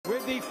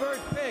the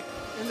first pick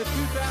in the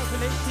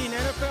 2018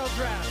 NFL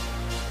Draft,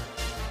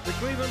 the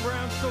Cleveland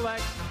Browns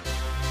select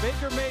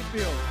Baker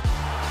Mayfield.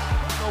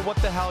 I don't know what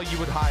the hell you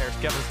would hire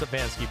Kevin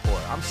Stefanski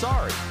for. I'm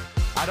sorry.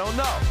 I don't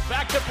know.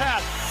 Back to pass.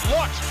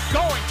 Looks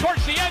going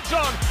towards the end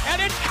zone. And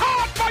it's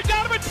caught by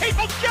Donovan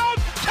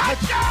Peoples-Jones.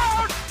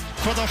 Touchdown!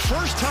 For the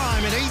first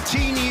time in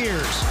 18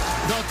 years,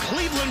 the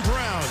Cleveland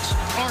Browns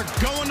are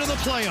going to the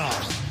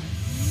playoffs.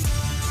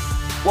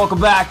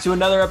 Welcome back to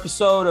another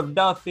episode of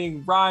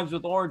Nothing Rhymes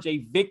with Orange, a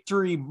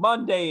Victory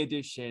Monday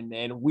edition.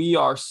 And we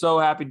are so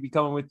happy to be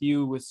coming with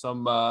you with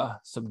some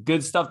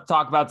good stuff to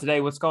talk about today.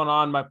 What's going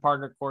on, my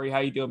partner, Corey? How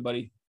you doing,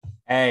 buddy?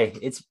 Hey,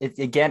 it's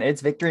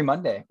Victory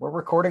Monday. We're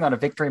recording on a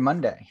Victory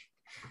Monday.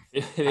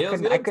 I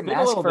couldn't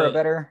ask for a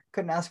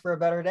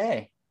better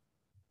day.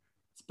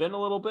 It's been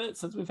a little bit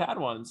since we've had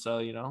one. So,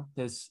 you know,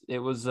 it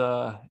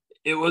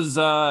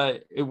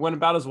went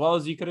about as well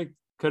as you could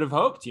have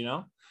hoped, you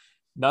know.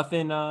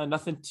 Nothing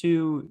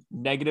too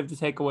negative to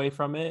take away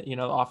from it. You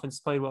know, the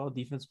offense played well,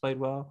 defense played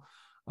well.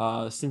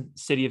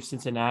 City of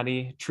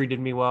Cincinnati treated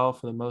me well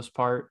for the most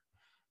part.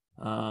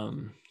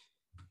 Bengals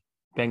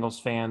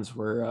fans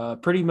were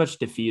pretty much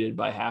defeated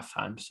by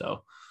halftime,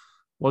 so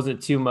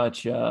wasn't too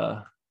much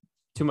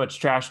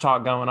trash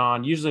talk going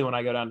on. Usually when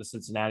I go down to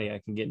Cincinnati,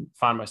 I can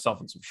find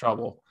myself in some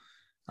trouble.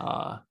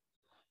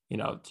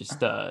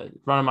 Just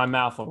running my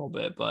mouth a little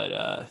bit,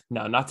 but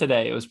no, not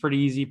today. It was pretty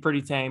easy,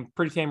 pretty tame.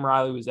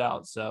 Riley was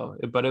out.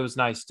 But it was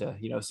nice to,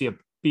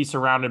 be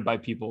surrounded by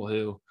people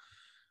who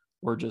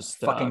were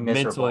just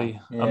mentally,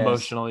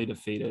 emotionally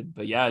defeated.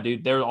 But yeah,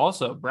 dude, they're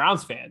also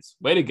Browns fans.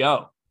 Way to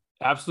go.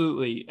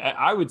 Absolutely.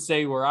 I would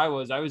say where I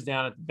was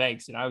down at the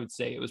Banks, and I would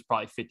say it was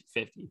probably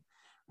 50-50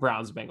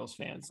 Browns Bengals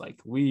fans.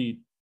 Like we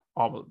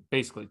almost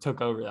basically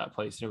took over that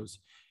place. And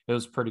it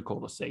was pretty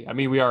cool to see. I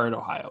mean, we are in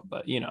Ohio,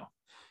 but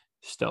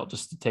still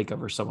just to take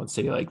over someone's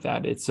city like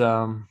that, it's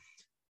all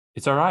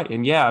right.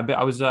 And yeah,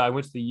 I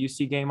went to the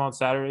UC game on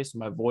Saturday, so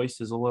my voice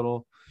is a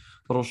little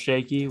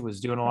shaky. Was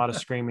doing a lot of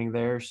screaming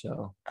there,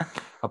 so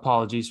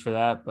apologies for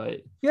that. But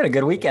you had a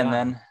good weekend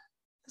then.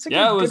 It's a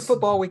good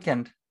football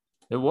weekend.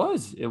 It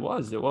was. We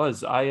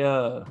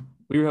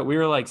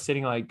were like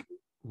sitting like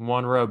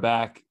one row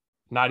back,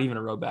 not even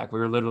a row back. We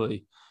were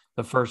literally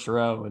the first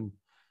row and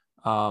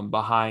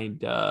behind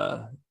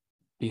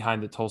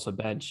the Tulsa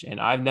bench. And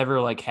I've never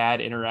like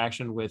had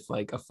interaction with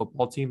like a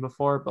football team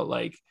before, but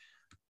like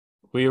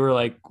we were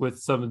like with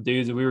some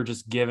dudes and we were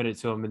just giving it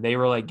to them and they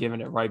were like giving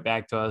it right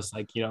back to us.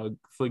 Like,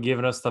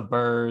 giving us the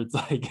birds.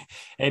 Like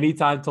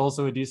anytime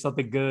Tulsa would do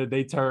something good,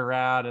 they turn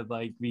around and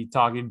like be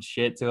talking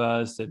shit to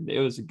us. And it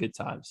was a good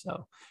time.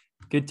 So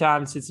good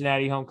time.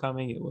 Cincinnati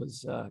homecoming. It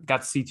was,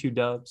 got to see 2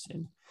 dubs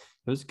and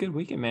it was a good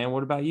weekend, man.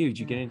 What about you? Did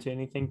you get into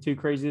anything too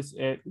crazy?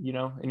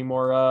 Any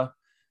more,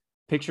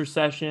 picture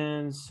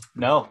sessions?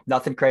 No,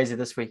 nothing crazy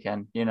this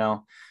weekend,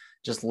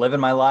 just living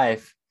my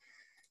life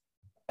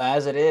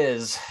as it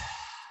is.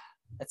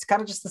 It's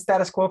kind of just the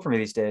status quo for me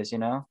these days,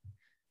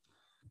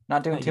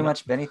 not doing too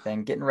much of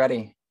anything, getting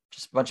ready,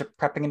 just a bunch of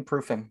prepping and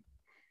proofing,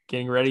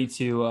 getting ready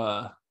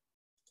to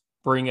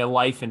bring a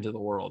life into the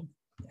world.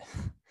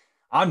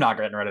 I'm not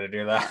getting ready to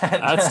do that.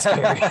 That's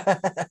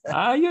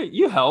scary.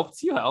 You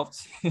helped.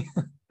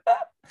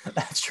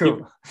 That's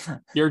true.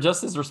 You're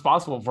just as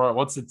responsible for it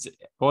once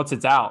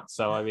it's out.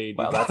 So I mean,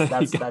 well,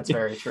 that's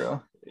very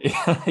true.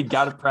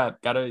 Gotta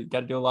prep. Gotta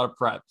do a lot of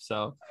prep.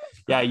 So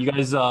yeah, you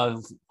guys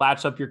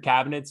latch up your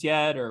cabinets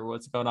yet, or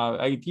what's going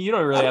on? You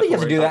don't really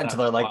have to do that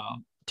until they're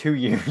 2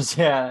 years.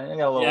 Yeah,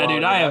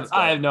 dude.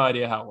 I have no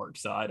idea how it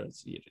works, so I don't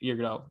see it. You're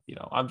gonna,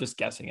 I'm just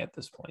guessing at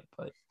this point,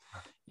 but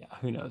yeah,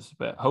 who knows?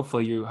 But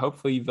hopefully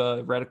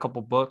you've read a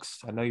couple books.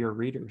 I know you're a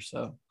reader,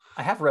 so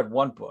I have read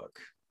one book.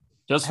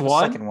 Just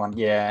one? Second one,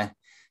 yeah.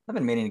 I've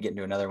been meaning to get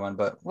into another one,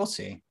 but we'll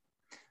see.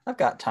 I've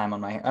got time on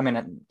my. I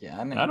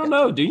don't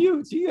know. Do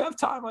you have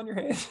time on your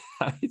hands?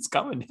 It's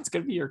coming. It's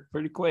gonna be here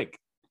pretty quick.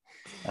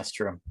 That's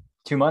true.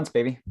 2 months,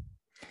 baby.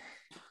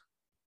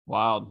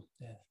 Wild.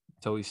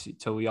 Till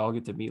we all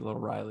get to meet little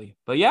Riley.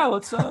 But yeah,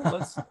 let's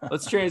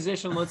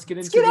transition. Let's get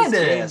into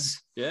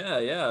this.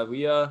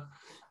 Yeah.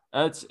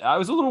 I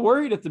was a little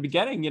worried at the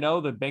beginning.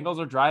 The Bengals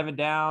are driving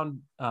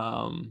down,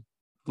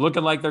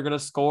 looking like they're gonna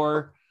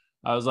score.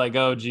 I was like,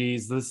 oh,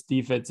 geez, this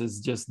defense is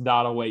just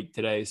not awake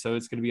today. So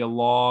it's going to be a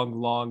long,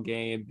 long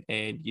game.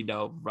 And,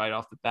 right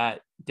off the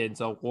bat,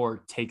 Denzel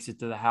Ward takes it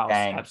to the house.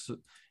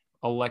 Absolute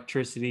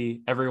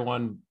electricity.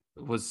 Everyone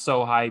was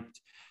so hyped.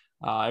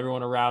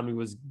 Everyone around me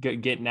was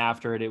getting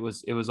after it. It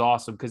was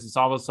awesome because it's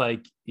almost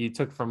like you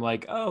took from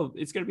like, oh,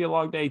 it's going to be a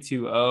long day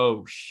to,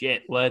 oh,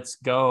 shit, let's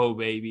go,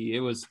 baby. It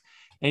was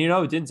 – and,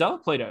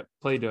 Denzel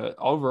played a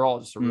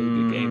overall just a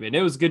really good game. And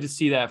it was good to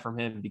see that from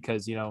him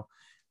because,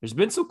 there's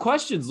been some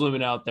questions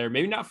looming out there.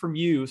 Maybe not from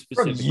you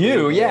specifically. From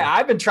you, yeah.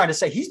 I've been trying to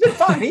say he's been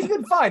fine. He's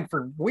been fine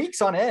for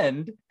weeks on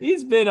end.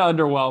 He's been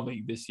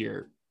underwhelming this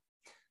year.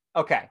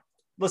 Okay,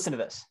 listen to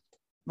this.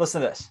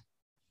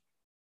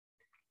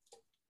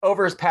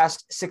 Over his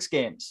past 6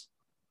 games.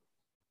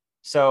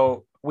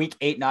 So week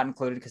 8 not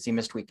included because he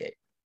missed week 8.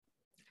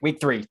 Week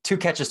 3, 2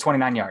 catches,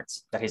 29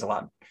 yards that he's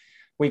allowed.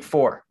 Week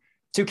 4,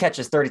 2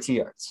 catches, 32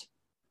 yards.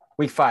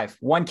 Week 5,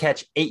 1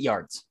 catch, 8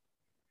 yards.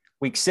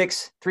 Week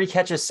 6, 3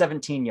 catches,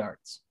 17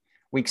 yards.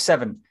 Week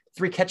 7,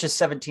 3 catches,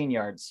 17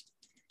 yards.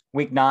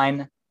 Week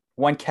 9,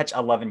 1 catch,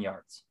 11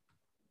 yards.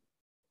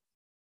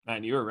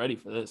 Man, you were ready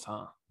for this,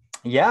 huh?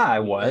 Yeah, I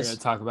We're was. going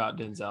to talk about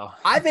Denzel.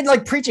 I've been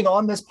like preaching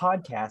on this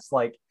podcast,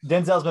 like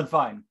Denzel's been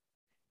fine.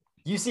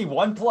 You see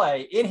one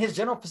play in his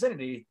general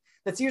vicinity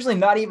that's usually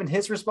not even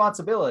his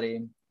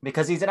responsibility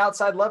because he's an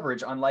outside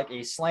leverage on like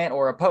a slant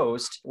or a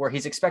post where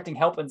he's expecting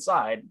help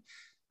inside.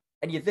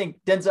 And you think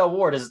Denzel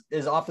Ward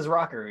is off his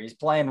rocker. He's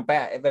playing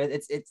bad, but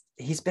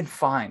he's been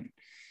fine.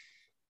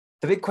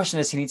 The big question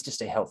is he needs to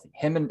stay healthy.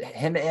 Him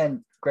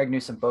and Greg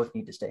Newsome both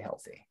need to stay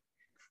healthy.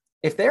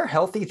 If they're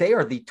healthy, they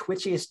are the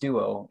twitchiest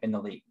duo in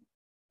the league.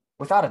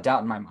 Without a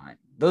doubt in my mind.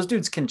 Those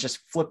dudes can just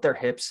flip their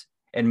hips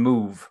and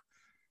move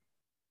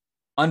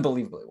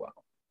unbelievably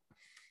well.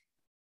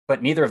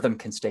 But neither of them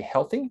can stay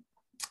healthy.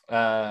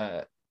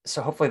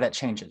 So hopefully that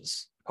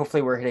changes.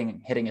 Hopefully we're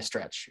hitting a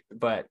stretch.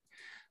 But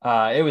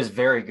it was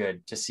very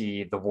good to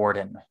see the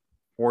Warden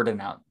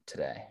out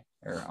today.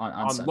 Or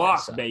on Sunday, lock,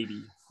 so.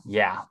 Baby.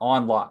 Yeah,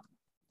 on lock.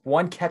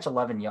 1 catch,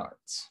 11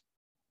 yards.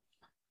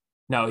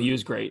 No, he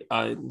was great.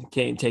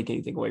 Can't take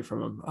anything away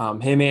from him.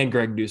 Him and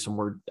Greg Newsome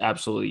were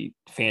absolutely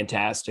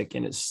fantastic.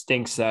 And it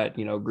stinks that,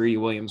 Greedy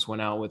Williams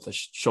went out with a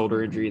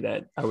shoulder injury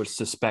that I would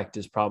suspect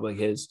is probably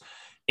his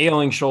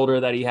ailing shoulder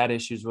that he had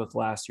issues with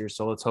last year.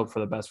 So let's hope for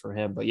the best for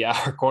him. But yeah,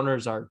 our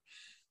corners are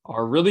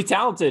really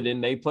talented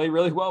and they play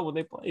really well when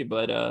they play.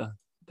 But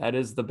that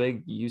is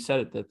you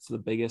said it. That's the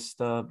biggest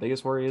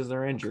worry is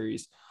their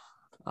injuries.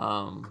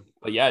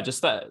 But yeah,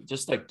 just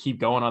to keep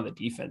going on the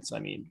defense. I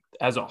mean,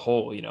 as a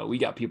whole, we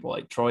got people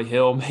like Troy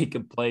Hill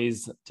making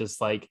plays,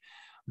 just like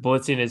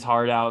blitzing his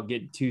heart out,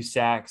 getting 2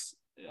 sacks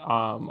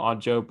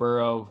on Joe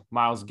Burrow.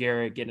 Myles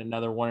Garrett getting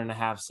another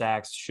 1.5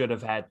 sacks, should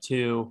have had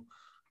 2.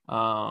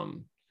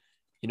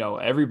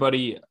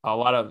 Everybody,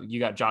 you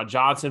got John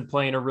Johnson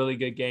playing a really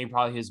good game,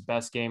 probably his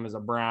best game as a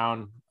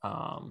Brown.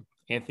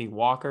 Anthony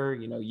Walker,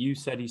 you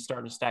said he's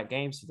starting to stack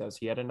games.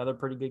 He had another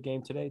pretty good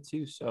game today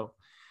too. So,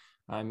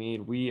 I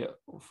mean,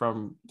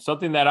 from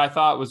something that I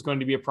thought was going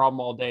to be a problem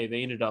all day,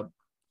 they ended up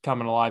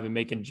coming alive and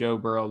making Joe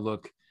Burrow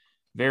look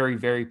very,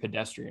 very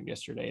pedestrian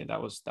yesterday. And that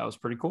was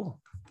pretty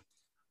cool.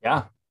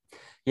 Yeah.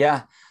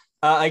 Yeah.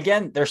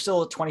 Again, they're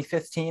still a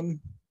 25th team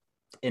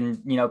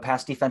in,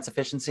 pass defense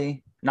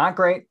efficiency. Not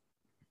great.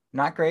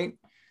 They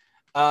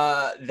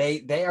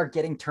are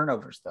getting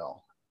turnovers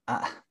though.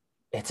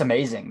 It's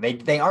amazing.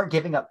 They aren't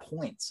giving up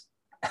points.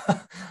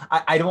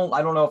 I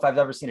don't know if I've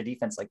ever seen a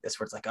defense like this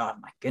where it's like, oh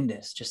my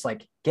goodness, just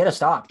like get a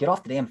stop, get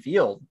off the damn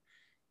field.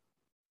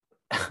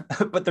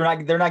 But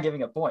they're not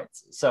giving up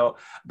points. So,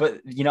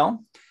 but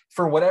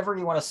for whatever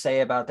you want to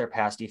say about their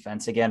pass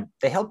defense, again,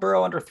 they held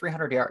Burrow under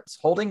 300 yards.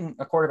 Holding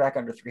a quarterback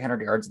under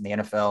 300 yards in the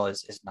NFL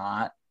is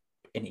not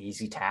an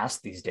easy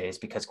task these days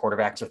because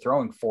quarterbacks are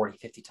throwing 40,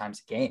 50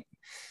 times a game.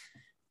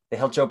 They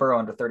held Joe Burrow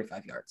under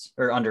 35 yards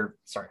or under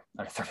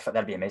 35.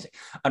 That'd be amazing.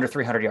 Under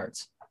 300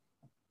 yards.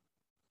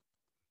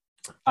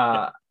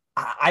 I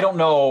don't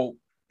know.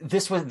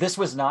 This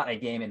was not a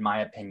game, in my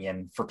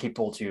opinion, for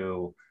people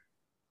to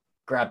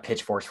grab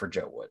pitchforks for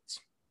Joe Woods.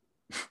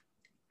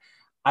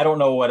 I don't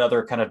know what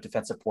other kind of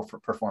defensive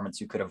performance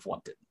you could have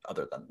wanted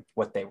other than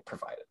what they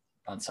provided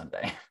on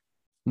Sunday.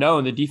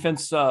 No, the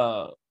defense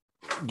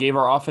gave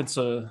our offense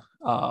a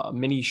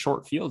many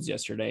short fields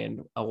yesterday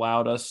and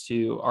allowed us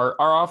to.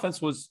 Our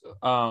offense was,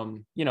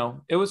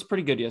 it was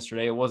pretty good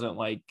yesterday. It wasn't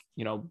like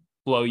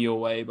blow you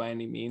away by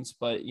any means,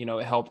 but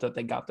it helped that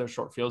they got their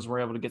short fields and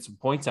were able to get some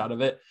points out of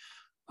it.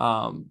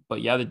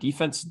 But yeah, the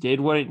defense did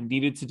what it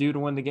needed to do to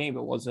win the game.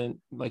 It wasn't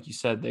like you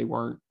said, they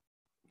weren't,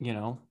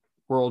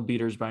 world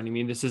beaters by any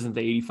means. This isn't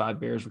the 85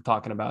 Bears we're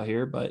talking about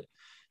here, but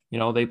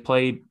they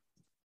played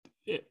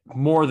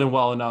more than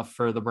well enough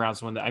for the Browns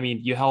to win. I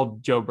mean, you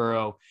held Joe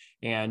Burrow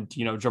and,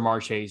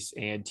 Jamar Chase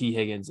and T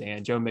Higgins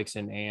and Joe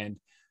Mixon and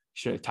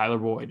Tyler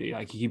Boyd.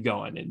 I can keep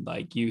going. And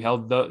like you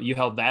held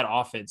that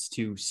offense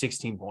to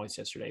 16 points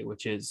yesterday,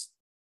 which is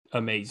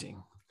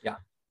amazing. Yeah.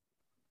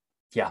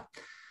 Yeah.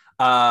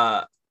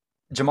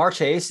 Jamar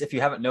Chase, if you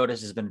haven't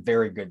noticed, has been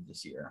very good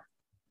this year.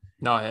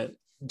 No,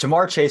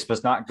 Jamar Chase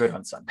was not good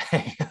on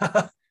Sunday.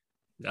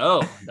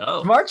 No.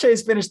 Jamar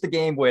Chase finished the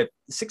game with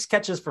 6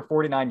 catches for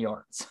 49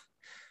 yards.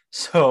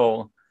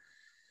 So,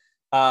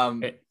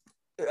 but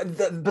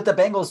the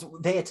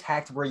Bengals, they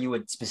attacked where you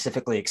would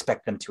specifically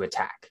expect them to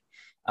attack.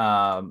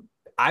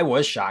 I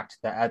was shocked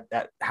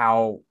at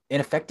how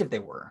ineffective they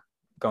were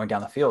going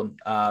down the field.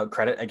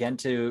 Credit again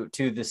to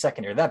the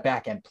secondary. That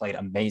back end played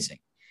amazing.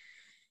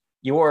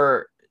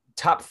 Your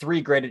top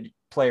 3 graded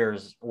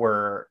players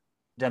were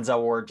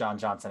Denzel Ward, John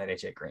Johnson, and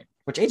AJ Green,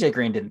 which AJ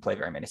Green didn't play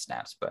very many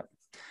snaps, but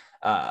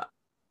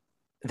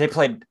they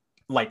played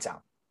lights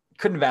out.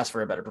 Couldn't have asked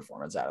for a better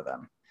performance out of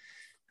them.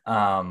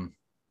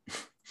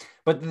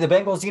 But the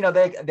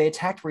Bengals, they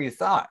attacked where you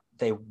thought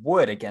they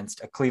would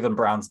against a Cleveland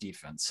Browns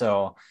defense.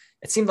 So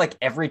it seemed like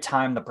every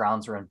time the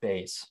Browns were in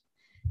base,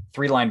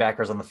 3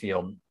 linebackers on the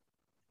field,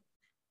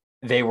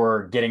 they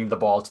were getting the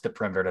ball to the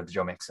perimeter to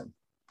Joe Mixon.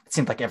 It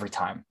seemed like every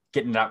time,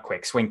 getting it out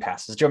quick, swing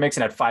passes. Joe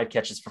Mixon had 5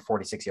 catches for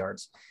 46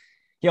 yards.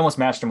 He almost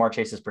matched Ja'Marr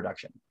Chase's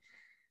production.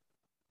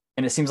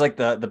 And it seems like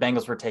the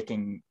Bengals were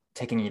taking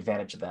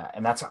advantage of that.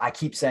 And that's what I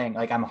keep saying.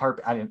 Like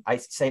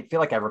feel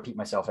like I repeat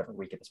myself every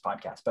week at this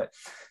podcast, but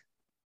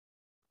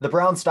the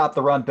Browns stop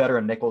the run better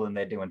in nickel than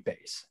they do in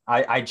base.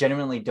 I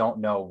genuinely don't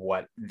know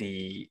what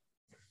the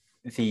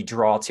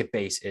draw to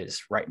base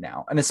is right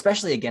now. And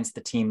especially against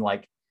the team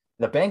like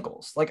the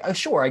Bengals. Like,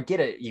 sure, I get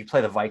it. You play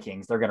the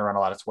Vikings. They're going to run a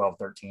lot of 12,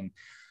 13.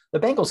 The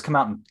Bengals come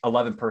out in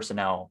 11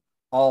 personnel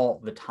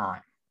all the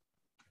time.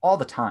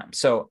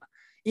 So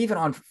even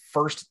on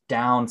first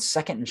down,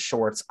 second and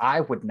shorts,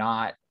 I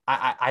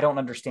don't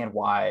understand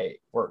why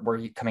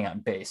we're coming out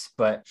in base.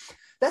 But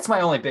that's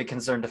my only big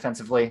concern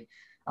defensively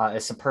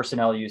is some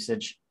personnel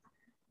usage.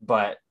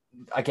 But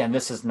again,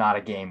 this is not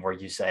a game where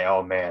you say,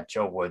 oh man,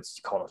 Joe Woods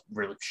called a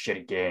really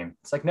shitty game.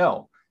 It's like,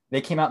 no,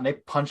 they came out and they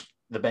punched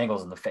the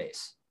Bengals in the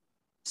face,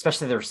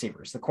 especially the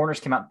receivers. The corners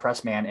came out and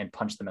pressed man and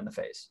punched them in the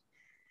face.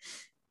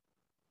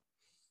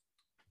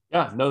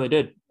 Yeah, no, they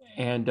did.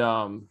 And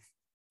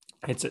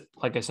it's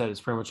like I said,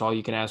 it's pretty much all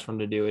you can ask for them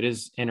to do. It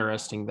is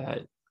interesting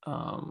that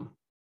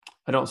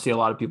I don't see a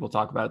lot of people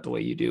talk about it the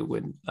way you do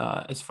with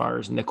as far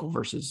as nickel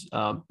versus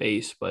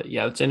base. But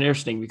yeah, it's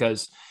interesting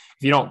because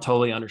if you don't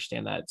totally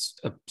understand that, it's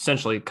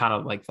essentially kind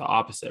of like the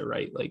opposite,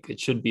 right? Like it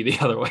should be the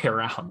other way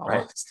around.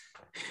 Right.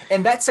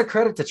 And that's a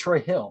credit to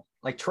Troy Hill.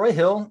 Like Troy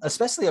Hill,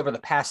 especially over the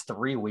past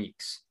 3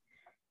 weeks,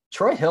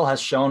 Troy Hill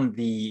has shown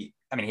he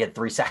had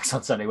 3 sacks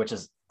on Sunday, which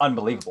is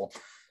unbelievable,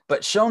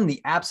 but shown the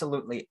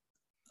absolute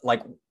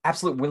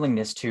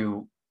willingness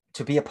to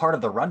be a part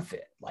of the run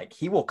fit. Like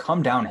he will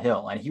come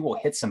downhill and he will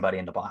hit somebody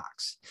in the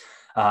box.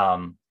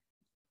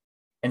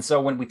 And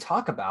so when we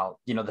talk about,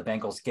 the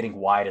Bengals getting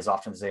wide as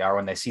often as they are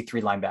when they see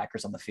 3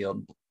 linebackers on the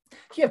field,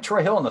 if you have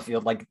Troy Hill on the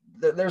field, like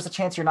there's a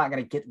chance you're not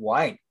going to get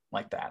wide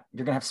like that.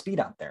 You're going to have speed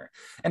out there.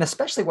 And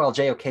especially while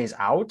JOK is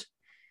out,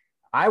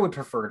 I would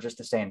prefer just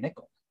to stay in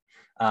nickel.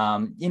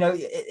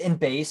 In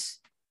base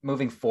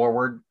moving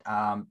forward,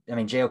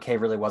 JOK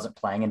really wasn't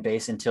playing in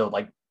base until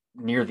like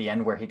near the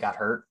end where he got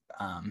hurt.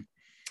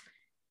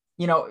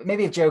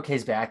 Maybe if JOK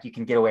is back, you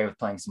can get away with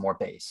playing some more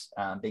base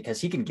because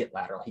he can get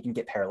lateral, he can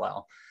get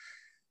parallel.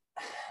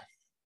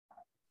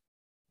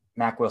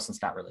 Mac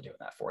Wilson's not really doing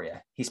that for you.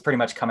 He's pretty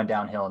much coming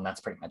downhill, and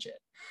that's pretty much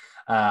it.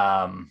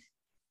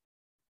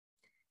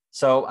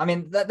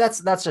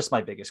 That's just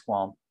my biggest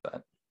qualm.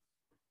 But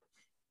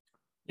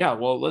yeah,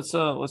 well, let's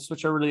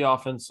switch over to the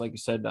offense. Like you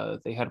said,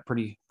 they had a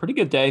pretty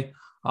good day.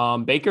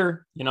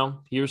 Baker,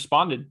 he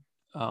responded.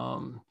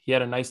 He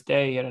had a nice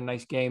day. He had a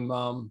nice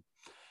game.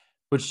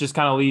 Which just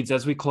kind of leads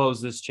as we close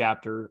this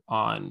chapter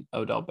on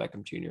Odell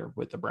Beckham Jr.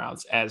 with the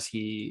Browns as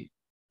he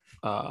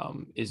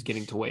is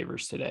getting to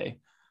waivers today.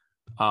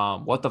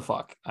 What the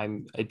fuck?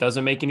 It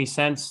doesn't make any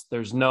sense.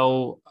 There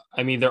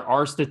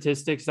are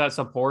statistics that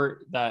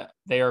support that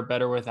they are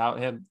better without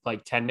him,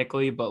 like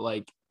technically, but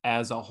like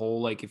as a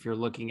whole, like if you're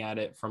looking at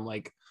it from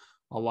like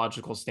a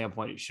logical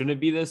standpoint, it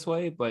shouldn't be this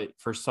way, but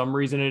for some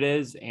reason it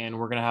is. And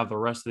we're going to have the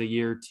rest of the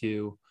year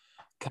to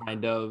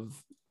kind of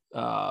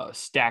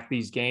stack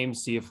these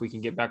games, see if we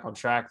can get back on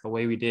track the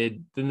way we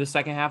did in the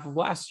second half of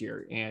last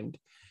year. And,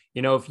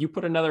 if you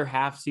put another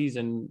half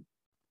season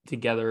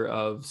together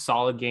of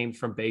solid games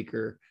from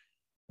Baker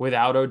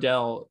without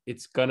Odell,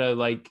 it's gonna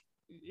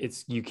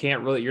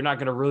you're not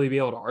gonna really be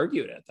able to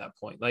argue it at that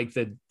point. Like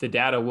the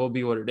data will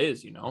be what it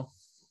is,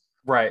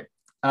 Right.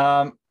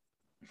 Have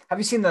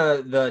you seen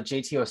the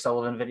JT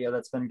O'Sullivan video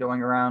that's been going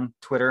around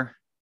Twitter?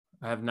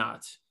 I have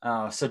not.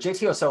 So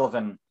JT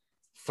O'Sullivan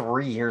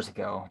 3 years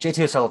ago,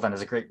 JT O'Sullivan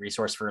is a great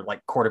resource for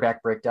like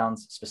quarterback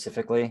breakdowns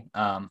specifically.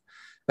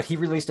 But he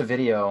released a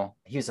video.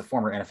 He was a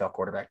former NFL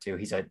quarterback too.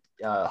 He's a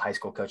high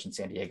school coach in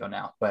San Diego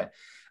now, but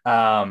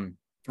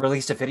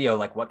released a video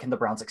like, what can the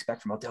Browns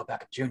expect from Odell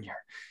Beckham Jr.?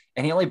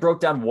 And he only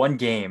broke down one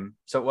game.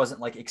 So it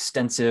wasn't like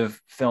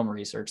extensive film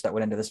research that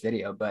went into this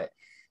video, but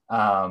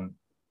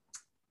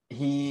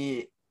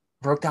he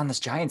broke down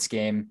this Giants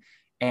game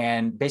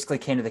and basically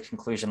came to the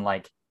conclusion,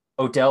 like,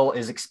 Odell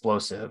is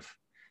explosive.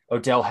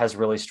 Odell has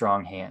really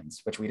strong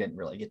hands, which we didn't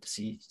really get to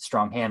see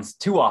strong hands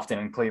too often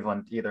in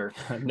Cleveland either.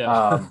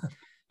 No.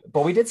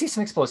 But we did see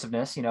some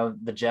explosiveness,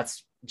 the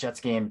Jets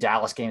game,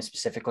 Dallas game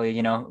specifically,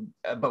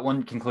 but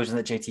one conclusion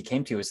that JT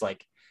came to is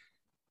like,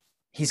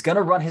 he's going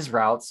to run his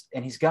routes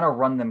and he's going to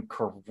run them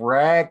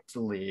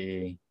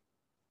correctly,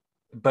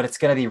 but it's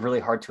going to be really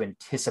hard to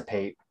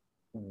anticipate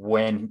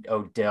when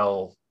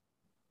Odell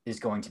is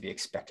going to be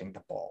expecting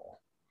the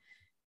ball.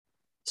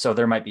 So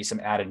there might be some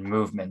added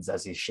movements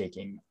as he's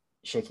shaking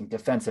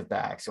defensive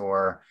backs,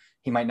 or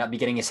he might not be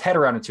getting his head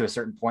around it to a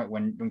certain point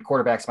when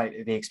quarterbacks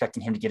might be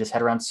expecting him to get his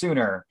head around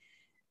sooner.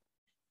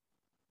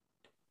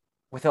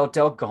 With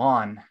Odell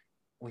gone,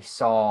 we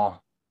saw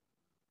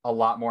a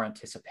lot more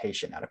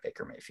anticipation out of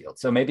Baker Mayfield.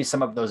 So maybe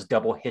some of those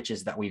double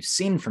hitches that we've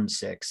seen from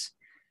Six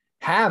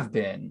have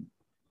been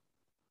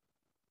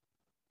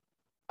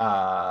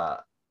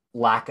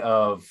lack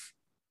of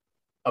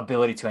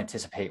ability to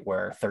anticipate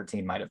where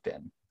 13 might have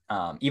been.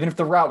 Even if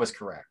the route was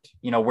correct,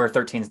 where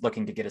 13 is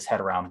looking to get his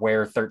head around,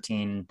 where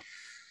 13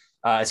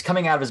 is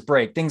coming out of his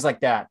break, things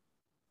like that.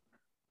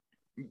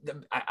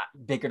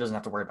 Baker doesn't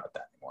have to worry about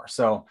that anymore.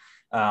 So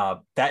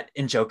that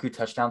Njoku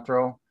touchdown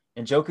throw,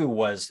 Njoku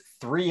was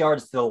 3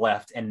 yards to the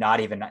left and not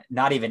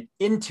even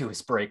into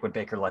his break when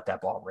Baker let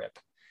that ball rip.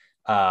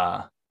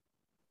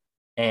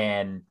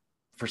 And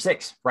for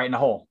 6, right in the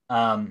hole.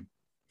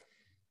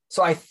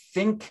 So I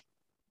think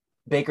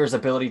Baker's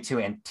ability to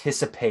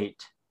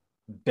anticipate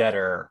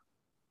better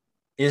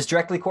is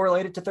directly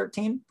correlated to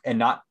 13 and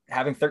not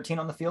having 13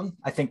 on the field.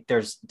 I think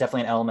there's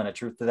definitely an element of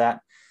truth to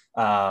that.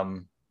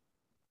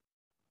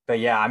 But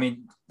yeah, I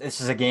mean,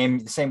 this is a game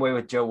the same way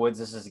with Joe Woods.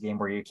 This is a game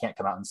where you can't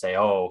come out and say,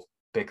 "Oh,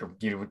 Baker,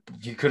 you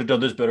could have done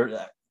this better."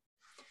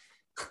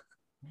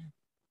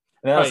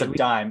 That was a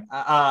dime.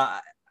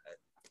 That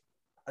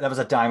was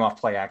a dime off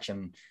play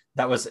action.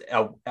 That was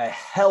a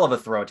hell of a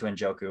throw to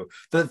Njoku.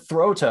 The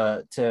throw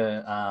to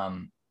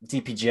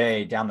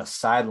DPJ down the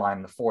sideline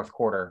in the fourth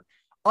quarter,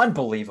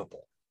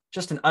 unbelievable.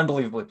 Just an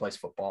unbelievably placed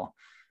football.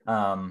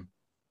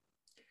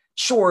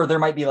 Sure, there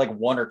might be like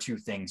 1 or 2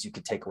 things you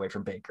could take away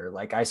from Baker.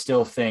 Like, I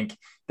still think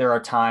there are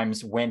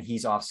times when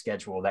he's off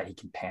schedule that he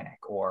can panic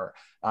or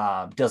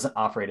doesn't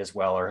operate as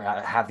well or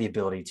have the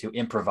ability to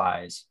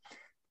improvise.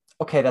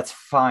 Okay, that's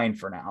fine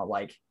for now.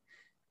 Like,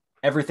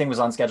 everything was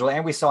on schedule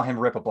and we saw him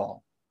rip a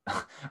ball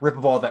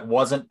that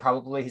wasn't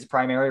probably his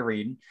primary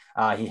read.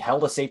 He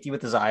held a safety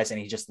with his eyes and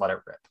he just let it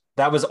rip.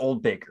 That was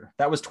old Baker.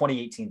 That was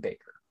 2018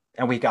 Baker.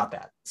 And we got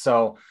that.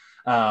 So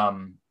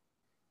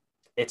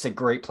it's a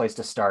great place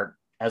to start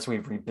as we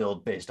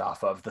rebuild based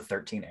off of the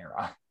 13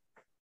 era.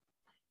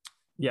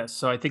 Yes.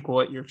 So I think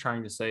what you're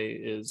trying to say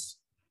is,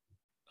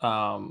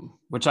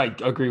 which I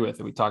agree with,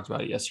 and we talked about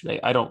it yesterday.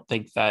 I don't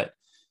think that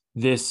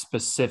this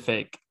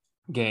specific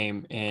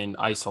game in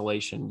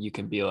isolation, you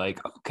can be like,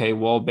 okay,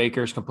 well,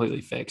 Baker's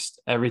completely fixed.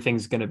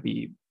 Everything's going to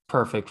be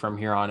perfect from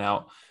here on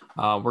out.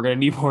 We're going to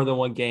need more than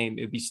one game.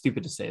 It'd be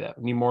stupid to say that.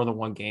 We need more than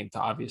one game to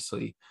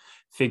obviously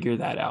figure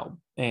that out.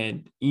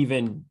 And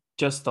even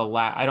just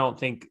I don't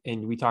think,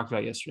 and we talked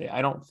about yesterday,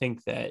 I don't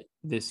think that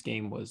this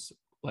game was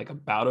like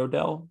about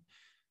Odell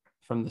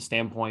from the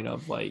standpoint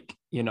of like,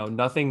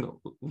 nothing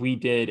we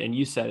did. And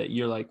you said it,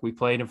 you're like, we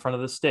played in front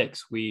of the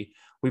sticks. We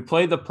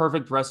played the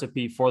perfect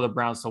recipe for the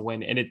Browns to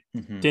win. And it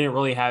didn't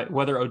really have,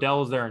 whether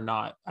Odell was there or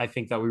not, I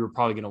think that we were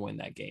probably going to win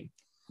that game.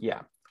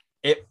 Yeah.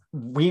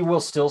 We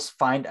will still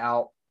find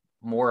out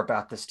more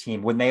about this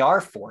team when they are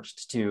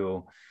forced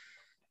to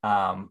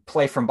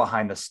play from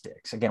behind the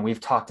sticks. Again,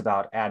 we've talked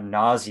about ad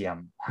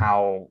nauseum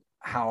how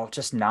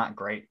just not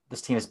great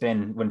this team has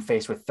been when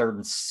faced with 3rd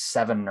and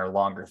 7 or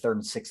longer, 3rd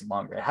and 6 and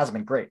longer. It hasn't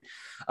been great.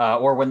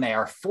 Or when they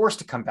are forced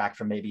to come back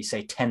from maybe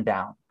say 10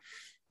 down.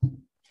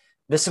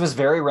 This was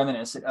very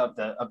reminiscent of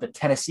the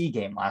Tennessee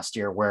game last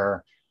year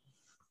where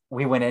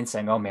we went in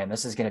saying, "Oh man,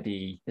 this is going to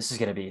be a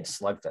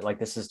slugfest. Like,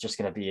 this is just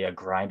going to be a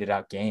grinded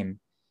out game.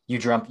 You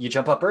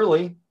jump up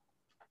early.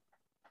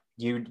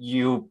 You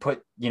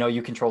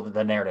control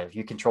the narrative,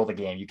 you control the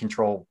game, you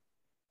control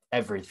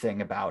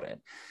everything about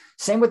it."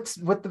 Same with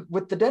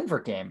the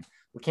Denver game.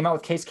 We came out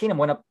with Case Keenum,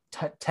 went up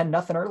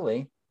 10-0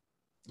 early.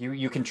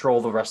 You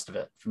control the rest of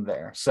it from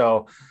there.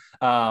 So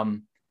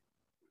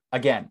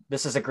again,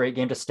 this is a great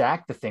game to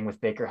stack. The thing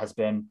with Baker has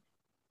been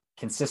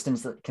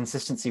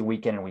consistency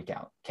week in and week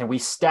out. Can we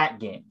stack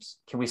games?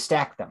 Can we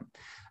stack them?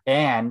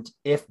 And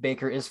if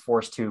Baker is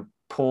forced to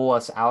pull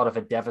us out of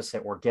a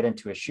deficit or get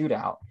into a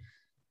shootout,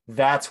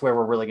 that's where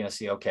we're really going to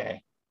see,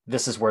 okay,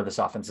 this is where this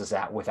offense is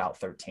at without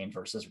 13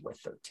 versus with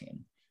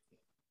 13.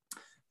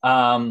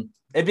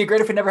 It'd be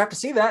great if we never have to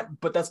see that,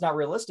 but that's not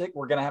realistic.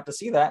 We're going to have to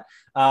see that.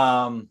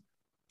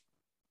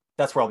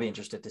 That's where I'll be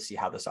interested to see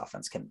how this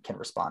offense can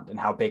respond and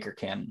how Baker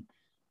can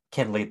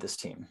lead this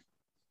team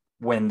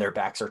when their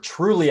backs are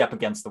truly up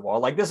against the wall.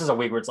 Like, this is a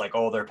week where it's like,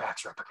 oh, their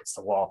backs are up against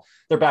the wall.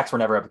 Their backs were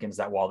never up against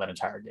that wall that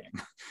entire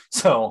game.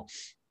 So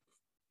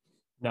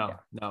no,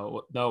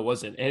 it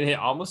wasn't. And it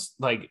almost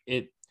like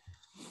it,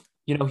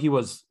 he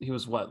was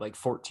what, like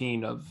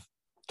 14 of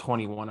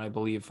 21, I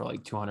believe, for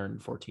like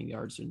 214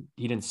 yards, and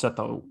he didn't set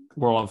the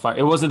world on fire.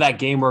 It wasn't that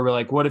game where we're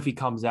like, what if he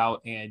comes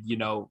out and,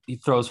 he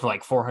throws for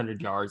like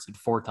 400 yards and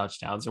 4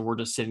 touchdowns, and we're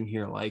just sitting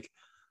here like,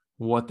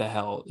 what the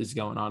hell is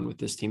going on with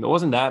this team? It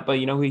wasn't that, but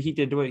he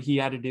did what he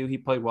had to do. He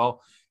played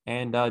well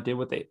and did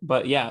what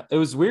but yeah, it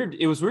was weird.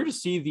 It was weird to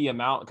see the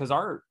amount, because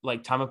our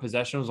like time of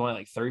possession was only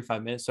like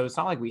 35 minutes. So it's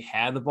not like we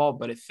had the ball,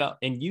 but it felt,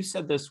 and you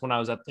said this when I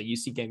was at the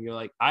UC game, you're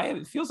like,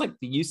 it feels like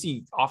the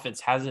UC offense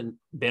hasn't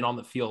been on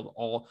the field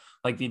all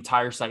like the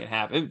entire second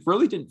half. It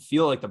really didn't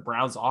feel like the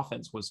Browns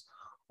offense was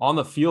on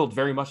the field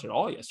very much at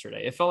all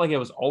yesterday. It felt like it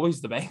was always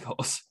the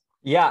Bengals.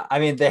 Yeah, I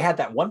mean, they had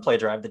that one play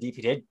drive. The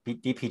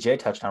DPJ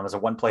touchdown was a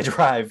one play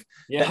drive.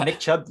 Yeah. That Nick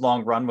Chubb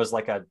long run was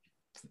like it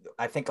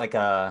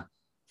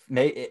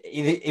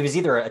was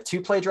either a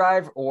 2-play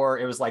drive, or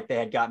it was like they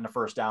had gotten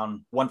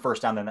one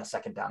first down, then that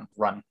second down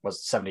run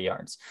was 70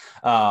 yards.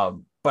 But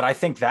I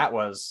think that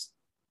was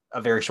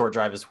a very short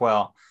drive as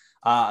well.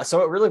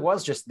 So it really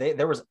was just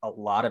there was a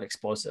lot of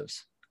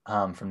explosives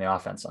from the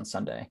offense on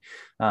Sunday.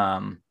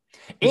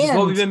 Which is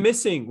what we've been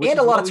missing. And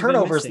a lot of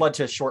turnovers led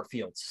to short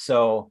fields.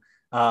 So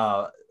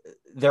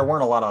there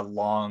weren't a lot of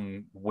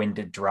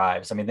long-winded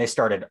drives. I mean, they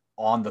started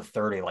on the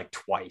 30 like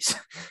twice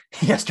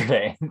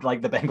yesterday,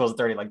 like the Bengals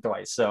 30 like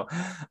twice. So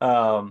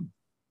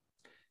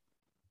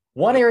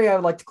one area I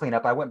would like to clean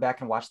up, I went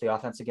back and watched the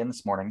offense again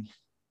this morning.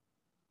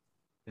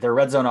 Their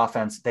red zone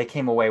offense, they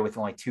came away with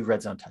only 2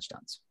 red zone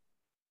touchdowns.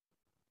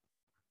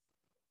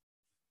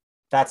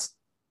 That's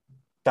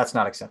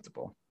not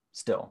acceptable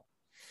still.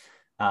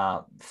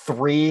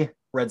 3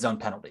 red zone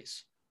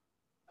penalties.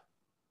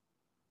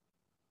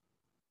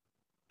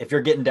 If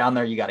you're getting down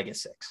there, you got to get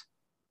 6.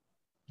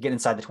 Get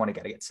inside the 20,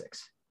 got to get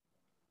 6.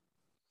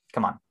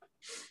 Come on.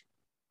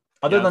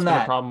 Other than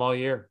that, a problem all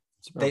year.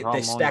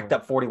 They stacked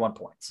up 41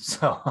 points.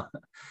 So,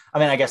 I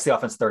mean, I guess the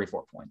offense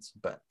 34 points,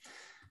 but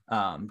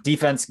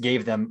defense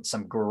gave them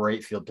some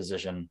great field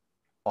position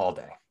all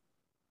day.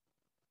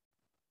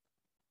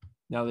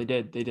 No, they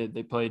did.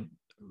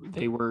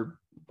 They worked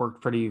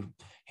pretty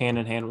hand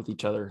in hand with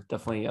each other.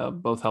 Definitely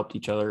both helped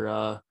each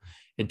other.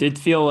 It did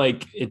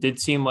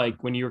seem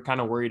like when you were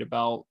kind of worried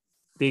about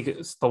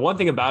the one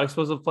thing about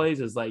explosive plays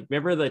is like,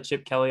 remember the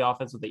Chip Kelly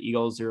offense with the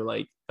Eagles? You're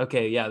like,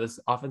 okay, yeah, this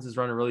offense is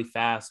running really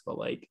fast, but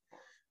like,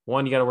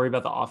 one, you got to worry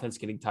about the offense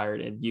getting tired,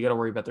 and you got to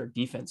worry about their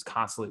defense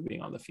constantly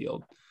being on the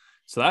field.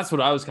 So that's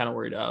what I was kind of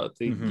worried about at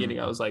the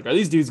beginning. I was like, are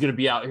these dudes going to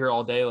be out here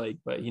all day? Like,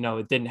 but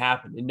it didn't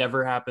happen. It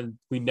never happened.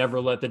 We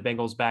never let the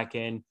Bengals back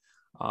in,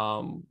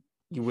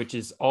 which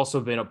has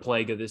also been a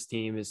plague of this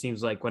team. It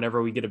seems like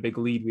whenever we get a big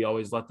lead, we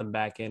always let them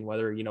back in,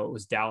 whether, it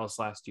was Dallas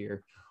last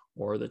year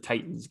or the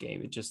Titans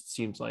game. It just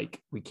seems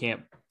like we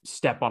can't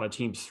step on a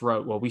team's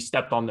throat. Well, we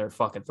stepped on their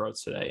fucking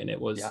throats today, and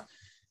it was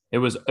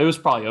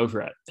probably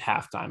over at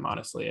halftime.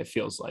 Honestly, it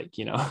feels like,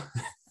 Yeah.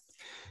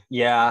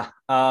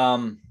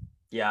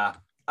 Yeah,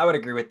 I would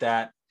agree with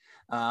that.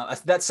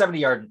 That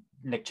 70-yard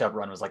Nick Chubb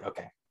run was like,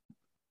 okay,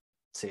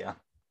 see ya.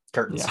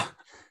 Curtains. Yeah.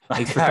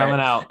 Thanks for coming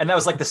out. And that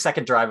was like the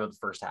second drive of the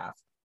first half.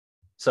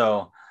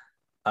 So,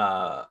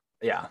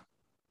 yeah.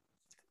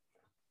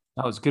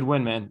 That was a good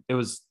win, man. It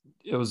was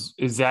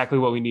exactly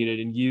what we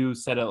needed. And you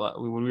said it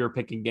when we were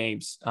picking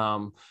games.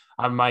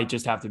 I might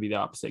just have to be the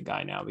opposite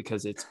guy now,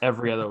 because it's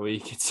every other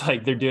week. It's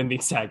like they're doing the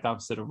exact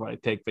opposite of what I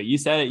picked. But you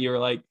said it. You were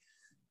like,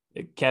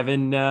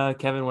 Kevin,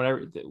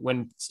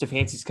 when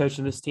Stefanski's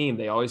coaching this team,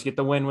 they always get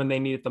the win when they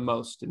need it the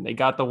most, and they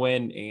got the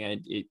win,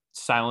 and it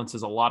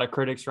silences a lot of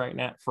critics right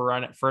now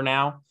for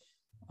now.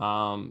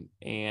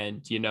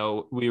 And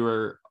we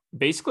were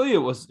basically,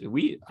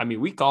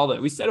 we called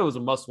it. We said it was a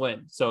must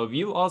win. So if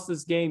you lost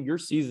this game, your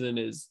season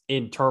is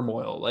in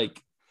turmoil.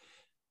 Like,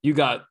 you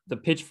got the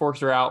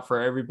pitchforks are out for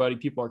everybody.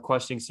 People are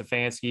questioning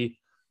Stefanski.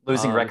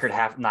 Losing record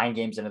 9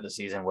 games into the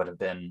season would have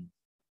been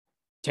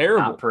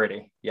terrible. Not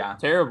pretty. Yeah.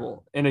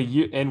 Terrible.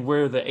 And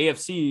where the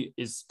AFC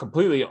is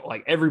completely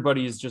like,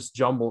 everybody is just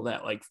jumbled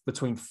at like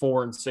between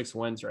 4 and 6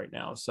 wins right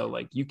now. So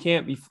like, you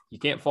can't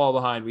fall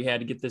behind. We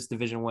had to get this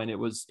division win. It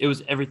was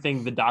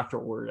everything the doctor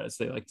ordered, as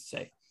they like to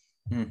say.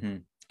 Mm-hmm.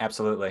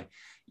 Absolutely.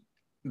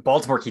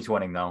 Baltimore keeps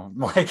winning though.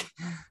 Like,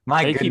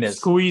 my goodness, keep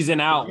squeezing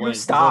out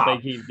wins. Stop. What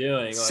they keep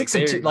doing.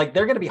 6-2. Like,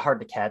 they're going to be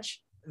hard to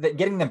catch.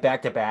 Getting them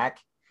back to back.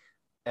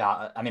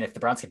 I mean, if the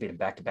Browns can beat them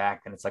back to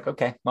back, then it's like,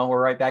 okay, well,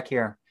 we're right back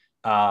here.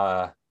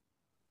 When's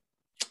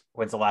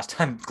the last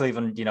time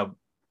Cleveland,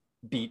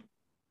 beat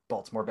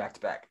Baltimore back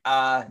to back?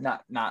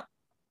 Not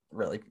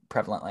really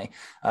prevalently.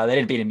 They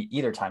didn't beat him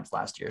either times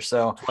last year.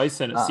 So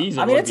twice in a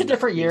season. I mean, it's a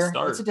different year.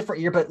 It's a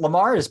different year, but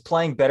Lamar is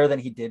playing better than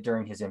he did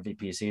during his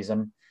MVP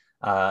season.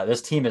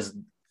 This team is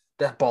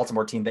that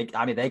Baltimore team.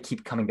 They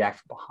keep coming back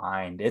from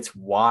behind. It's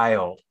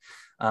wild.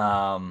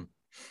 But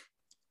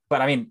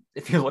I mean,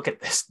 if you look at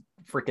this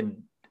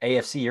freaking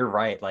AFC, you're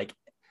right. Like,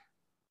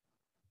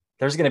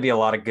 there's going to be a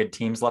lot of good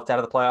teams left out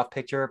of the playoff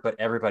picture, but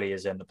everybody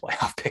is in the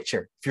playoff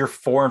picture. If you're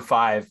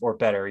 4-5 or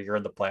better, you're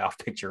in the playoff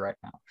picture right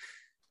now.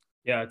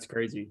 Yeah, it's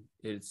crazy.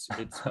 It's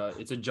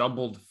a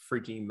jumbled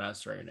freaking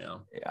mess right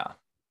now. Yeah.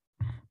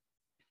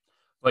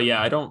 But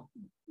yeah,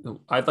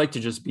 I'd like to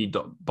just beat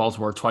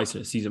Baltimore twice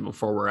in a season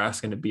before we're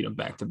asking to beat them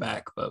back to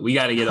back, but we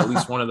got to get at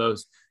least one of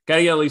those.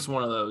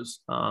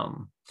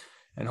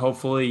 And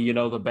hopefully,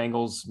 the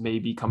Bengals may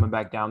be coming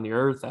back down the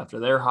earth after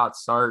their hot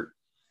start.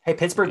 Hey,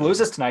 Pittsburgh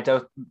loses tonight,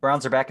 though.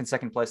 Browns are back in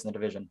second place in the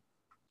division.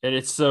 And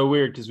it's so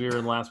weird because we were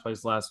in last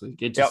place last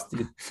week. It just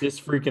this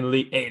freaking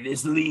league. Hey,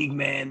 this league,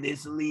 man,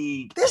 this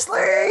league.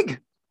 But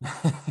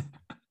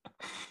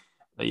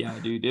yeah,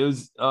 dude, it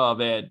was. Oh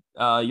man,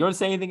 you want to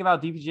say anything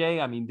about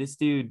DPJ? I mean, this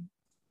dude,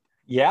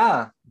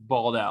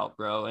 balled out,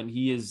 bro, and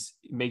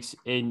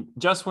and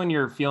just when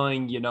you're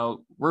feeling,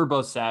 we're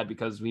both sad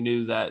because we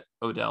knew that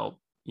Odell,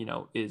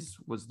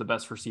 was the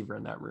best receiver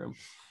in that room.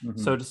 Mm-hmm.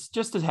 So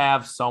just to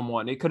have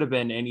someone, it could have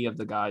been any of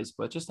the guys,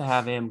 but just to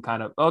have him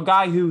kind of a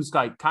guy who's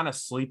like kind of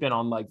sleeping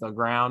on like the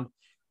ground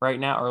right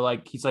now, or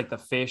like he's like the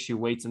fish who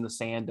waits in the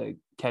sand to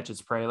catch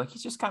its prey. Like,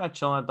 he's just kind of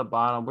chilling at the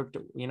bottom.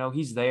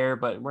 He's there,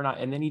 but we're not.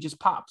 And then he just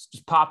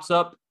pops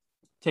up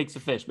takes a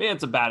fish. Maybe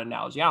it's a bad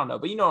analogy. I don't know,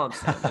 but you know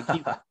what I'm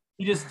saying.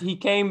 Like he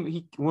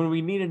came when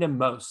we needed him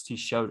most, he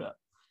showed up.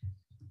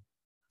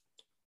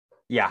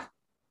 Yeah.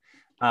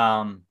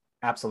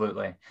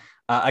 Absolutely.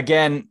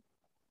 Again,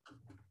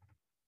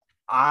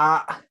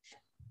 I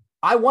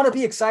want to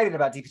be excited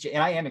about DPJ,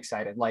 and I am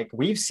excited. Like,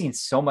 we've seen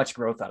so much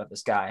growth out of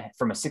this guy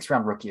from a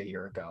 6th-round rookie a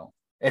year ago.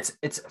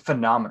 It's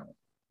phenomenal.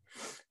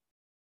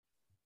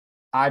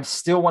 I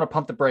still want to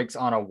pump the brakes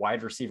on a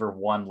wide receiver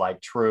one,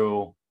 like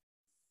true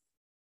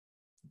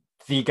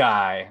the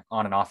guy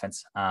on an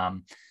offense.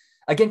 Again,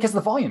 because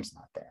the volume's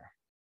not there.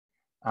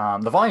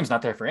 The volume's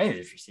not there for any of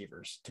these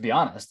receivers, to be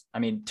honest. I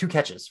mean, 2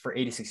 catches for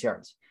 86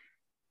 yards.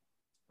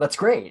 That's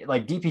great.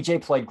 Like,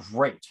 DPJ played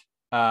great.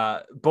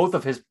 Both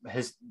of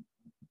his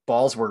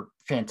balls were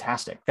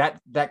fantastic.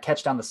 That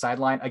catch down the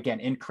sideline, again,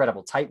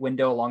 incredible. Tight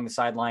window along the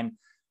sideline.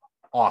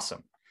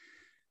 Awesome.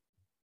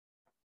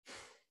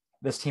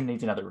 This team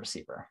needs another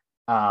receiver.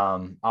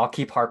 I'll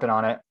keep harping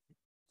on it.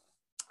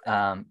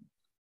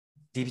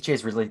 DPJ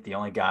is really the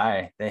only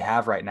guy they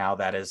have right now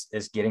that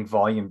is getting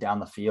volume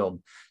down the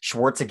field.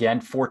 Schwartz, again,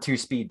 4.2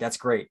 speed. That's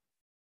great.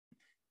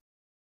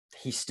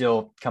 He's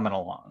still coming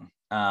along.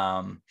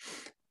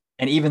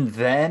 And even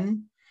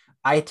then,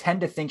 I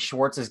tend to think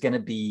Schwartz is going to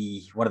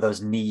be one of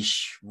those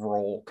niche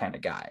role kind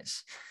of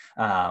guys.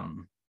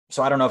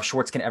 So I don't know if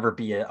Schwartz can ever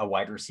be a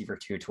wide receiver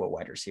 2 to a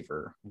wide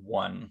receiver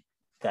 1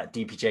 that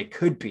DPJ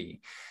could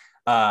be.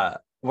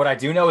 What I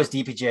do know is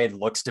DPJ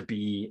looks to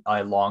be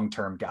a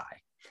long-term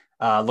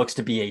guy, looks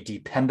to be a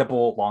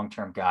dependable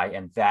long-term guy,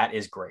 and that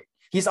is great.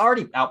 He's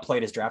already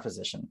outplayed his draft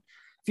position.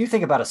 If you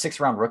think about a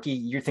 6th-round rookie,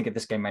 you're thinking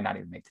this guy might not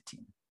even make the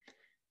team.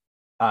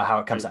 How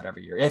it comes out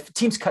every year. If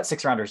teams cut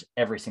 6th-rounders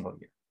every single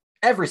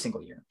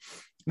year,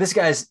 this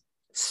guy's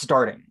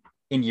starting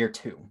in year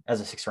 2 as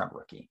a 6th-round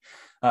rookie,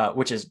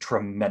 which is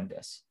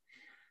tremendous.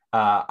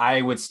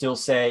 I would still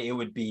say it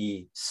would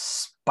be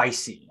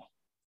spicy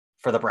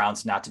for the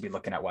Browns not to be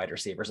looking at wide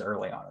receivers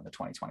early on in the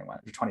 2021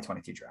 or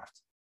 2022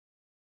 draft.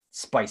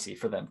 Spicy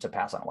for them to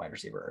pass on a wide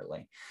receiver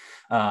early.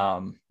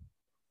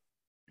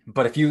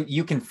 But if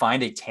you can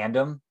find a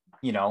tandem,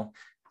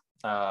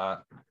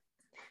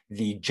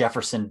 the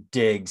Jefferson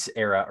Diggs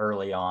era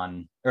early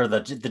on, or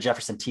the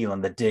Jefferson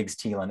Thielen, the Diggs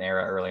Thielen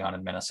era early on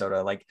in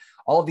Minnesota, like,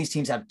 all of these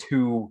teams have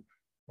 2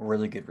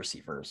 really good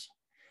receivers.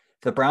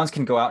 The Browns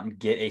can go out and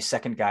get a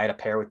second guy to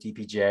pair with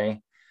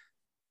DPJ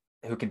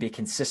who can be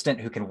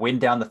consistent, who can win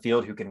down the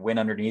field, who can win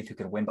underneath, who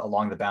can win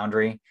along the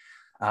boundary.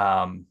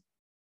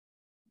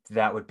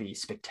 That would be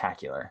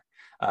spectacular.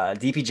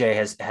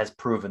 DPJ has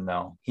proven,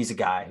 though, he's a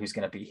guy who's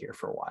going to be here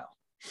for a while.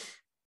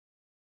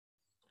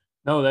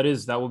 No, that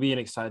will be an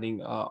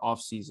exciting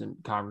off-season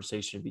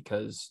conversation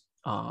because,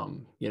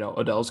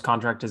 Odell's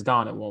contract is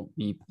gone.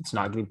 It's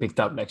not getting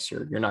picked up next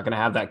year. You're not going to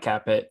have that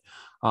cap hit.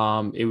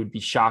 It would be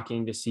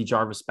shocking to see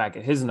Jarvis back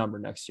at his number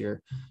next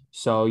year.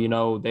 So,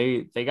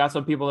 they got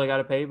some people they got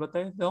to pay, but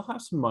they'll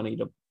have some money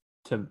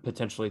to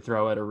potentially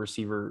throw at a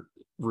receiver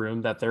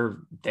room that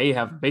they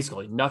have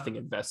basically nothing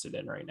invested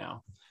in right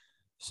now.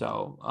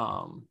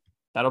 So,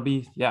 that'll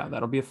be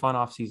a fun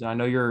offseason. I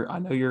know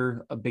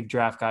you're a big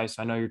draft guy,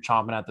 so I know you're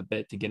chomping at the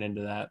bit to get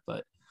into that,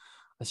 but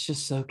let's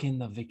just soak in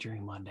the Victory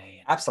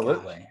Monday.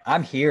 Absolutely. Gosh.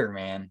 I'm here,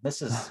 man.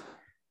 This is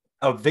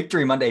a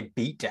Victory Monday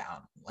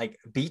beatdown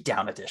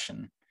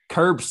edition.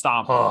 Curb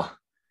stomp. Oh.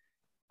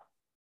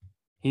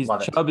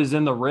 Chubb is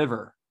in the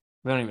river.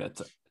 We don't even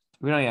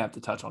have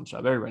to touch on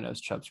Chubb. Everybody knows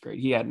Chubb's great.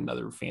 He had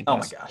another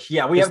fantastic. Oh my gosh.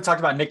 Yeah. We haven't talked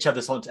about Nick Chubb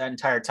this whole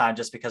entire time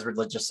just because we're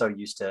just so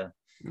used to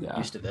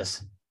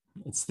this.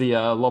 It's the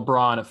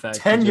LeBron effect.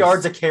 10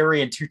 yards a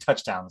carry and 2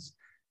 touchdowns.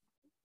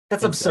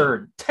 That's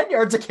absurd. 10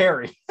 yards a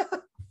carry.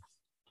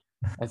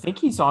 I think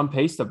he's on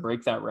pace to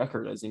break that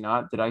record, is he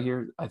not? Did I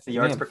hear? I think the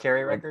yards per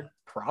carry record?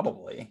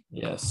 Probably.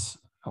 Yes.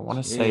 I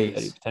want to say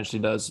that he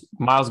potentially does.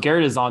 Myles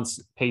Garrett is on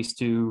pace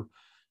to,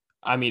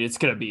 it's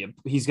going to be,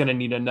 he's going to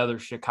need another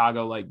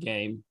Chicago-like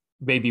game,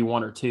 maybe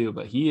 1 or 2,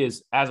 but he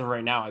is, as of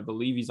right now, I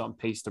believe he's on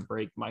pace to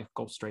break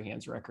Michael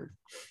Strahan's record.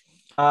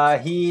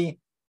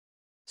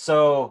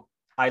 So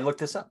I looked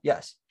this up.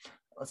 Yes.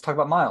 Let's talk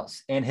about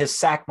Myles and his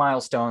sack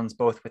milestones,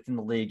 both within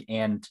the league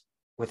and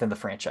within the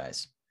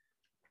franchise.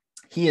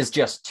 He is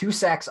just 2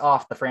 sacks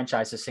off the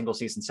franchise's single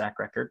season sack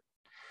record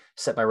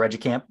set by Reggie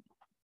Camp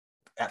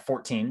at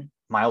 14.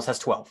 Myles has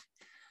 12.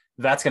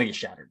 That's going to get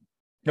shattered.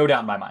 No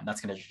doubt in my mind.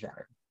 That's going to get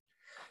shattered.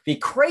 The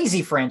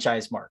crazy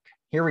franchise mark.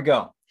 Here we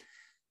go.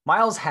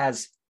 Myles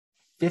has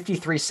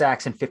 53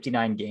 sacks in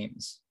 59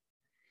 games.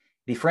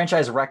 The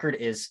franchise record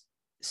is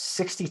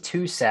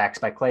 62 sacks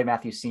by Clay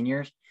Matthews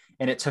Sr.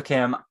 And it took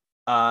him,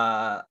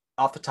 off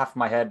the top of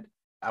my head,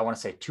 I want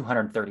to say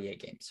 238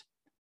 games.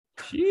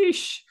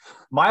 Sheesh.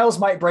 Myles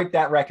might break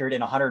that record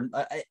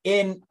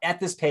at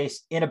this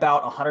pace in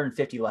about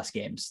 150 less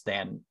games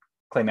than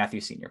Clay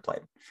Matthews Sr.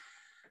 played,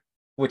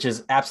 which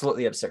is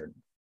absolutely absurd.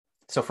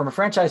 So from a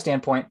franchise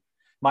standpoint,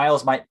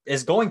 Myles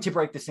is going to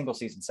break the single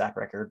season sack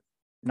record,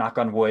 knock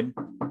on wood,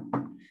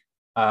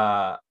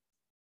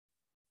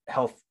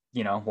 health,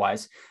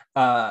 wise,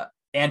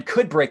 and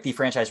could break the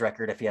franchise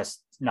record if he has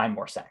 9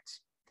 more sacks.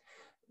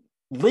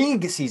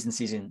 league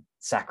season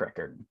sack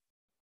record,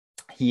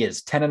 he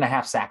is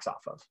 10.5 sacks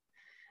off of.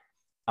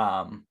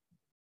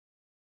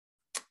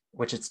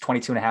 Which it's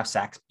 22.5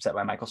 sacks set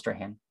by Michael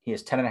Strahan. He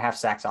has 10.5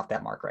 sacks off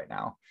that mark right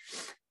now.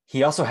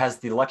 He also has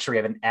the luxury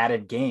of an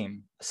added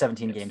game, a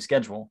 17-game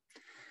schedule.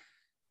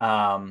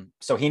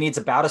 So he needs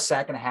about 1.5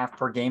 sacks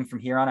per game from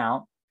here on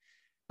out.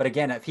 But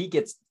again, if he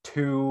gets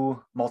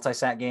 2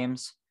 multi-sack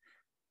games,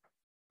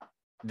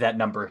 that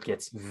number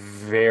gets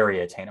very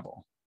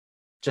attainable.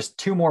 Just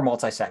 2 more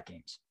multi-sack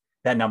games.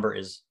 That number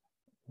is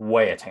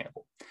way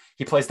attainable.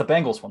 He plays the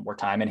Bengals one more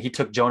time, and he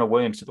took Jonah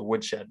Williams to the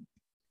woodshed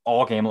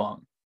all game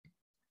long.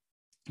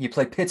 You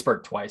play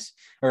Pittsburgh twice,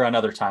 or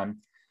another time,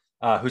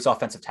 whose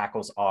offensive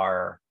tackles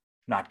are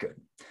not good.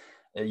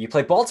 You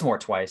play Baltimore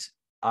twice.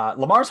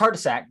 Lamar's hard to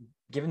sack,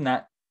 given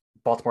that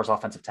Baltimore's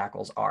offensive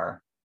tackles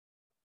are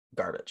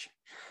garbage.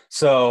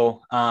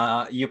 So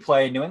you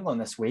play New England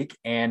this week,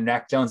 and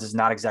Mac Jones is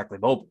not exactly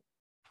mobile.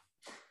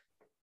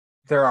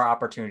 There are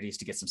opportunities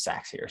to get some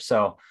sacks here.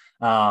 So,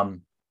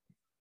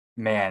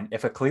 man,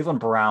 if a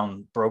Cleveland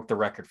Brown broke the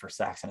record for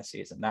sacks in a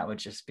season, that would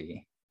just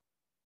be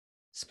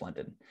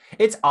splendid.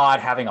 It's odd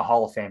having a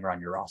Hall of Famer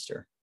on your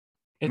roster.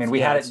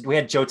 We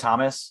had Joe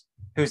Thomas,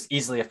 who's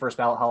easily a first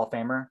ballot Hall of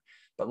Famer,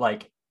 but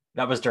like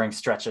that was during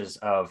stretches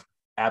of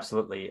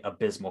absolutely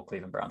abysmal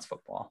Cleveland Browns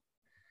football.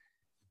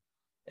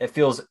 It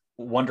feels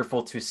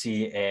wonderful to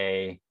see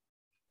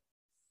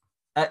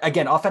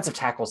again, offensive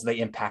tackles, they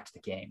impact the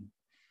game,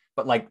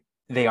 but like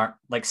they aren't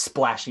like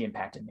splashy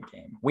impact in the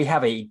game. We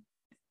have a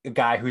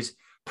guy who's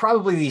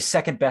probably the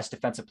second best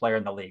defensive player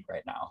in the league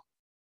right now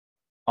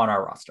on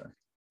our roster.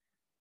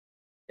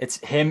 It's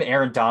him,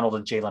 Aaron Donald,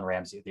 and Jalen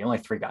Ramsey, the only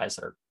 3 guys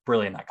that are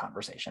really in that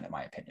conversation, in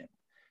my opinion.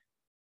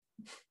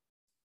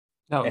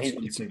 No,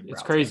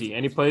 it's crazy.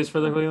 And he plays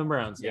for the Cleveland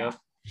Browns. Yeah.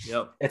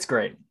 Yep. It's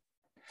great.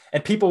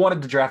 And people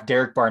wanted to draft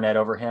Derek Barnett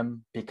over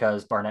him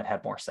because Barnett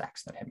had more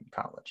sacks than him in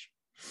college.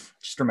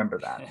 Just remember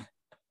that.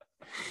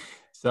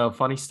 So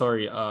funny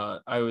story.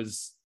 I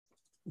was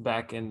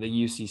back in the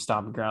UC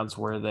Stomping Grounds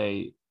where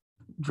they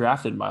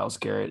drafted Myles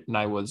Garrett, and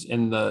I was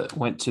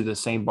went to the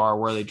same bar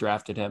where they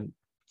drafted him,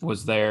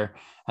 was there.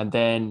 And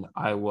then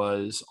I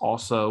was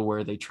also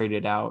where they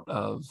traded out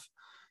of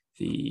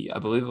I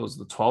believe it was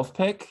the 12th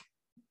pick.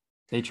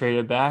 They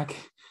traded back,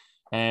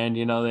 and,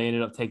 they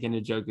ended up taking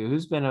Njoku,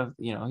 who's been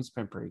he's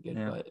been pretty good,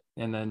 yeah.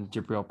 And then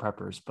Jabril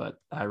Peppers. But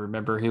I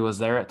remember he was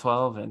there at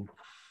 12, and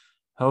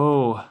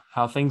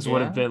how things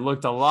would have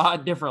looked a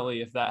lot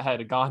differently if that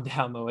had gone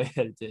down the way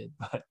that it did.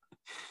 But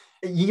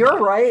you're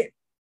right.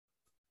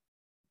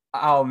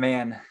 Oh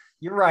man,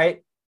 you're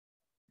right.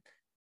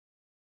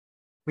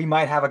 We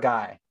might have a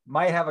guy,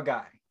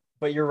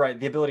 but you're right.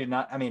 The ability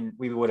to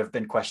we would have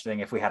been questioning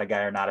if we had a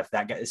guy or not, if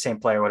that guy, the same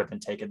player would have been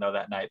taken though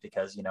that night,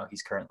 because,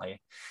 he's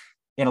currently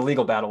in a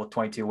legal battle with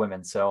 22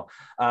 women. So,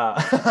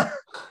 yeah,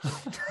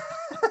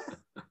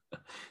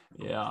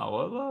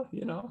 well,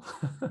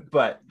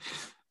 but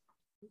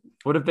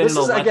would have been this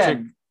is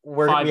again,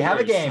 we have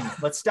a game.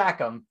 Let's stack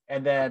them.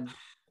 And then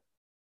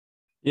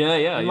we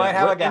might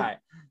have a guy.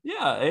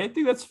 Yeah, I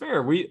think that's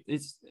fair.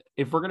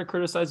 If we're going to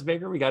criticize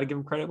Baker, we got to give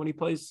him credit when he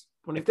plays.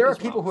 If there are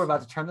people who are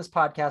about to turn this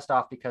podcast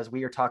off because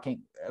we are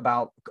talking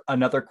about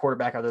another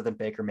quarterback other than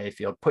Baker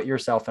Mayfield, put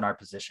yourself in our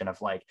position of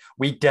like,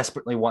 we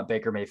desperately want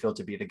Baker Mayfield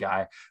to be the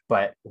guy,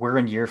 but we're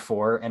in year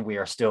 4 and we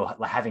are still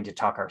having to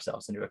talk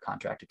ourselves into a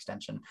contract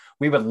extension.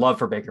 We would love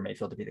for Baker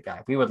Mayfield to be the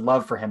guy. We would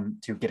love for him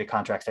to get a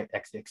contract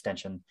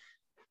extension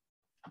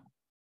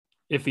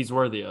if he's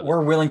worthy of it.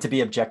 We're willing to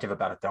be objective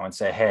about it though and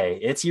say, hey,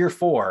 it's year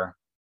 4.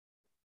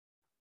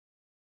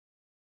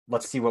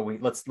 Let's see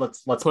what let's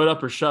put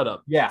up or shut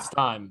up. Yeah. It's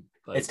time.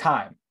 It's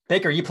time.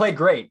 Baker, you played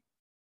great.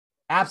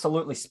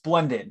 Absolutely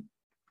splendid.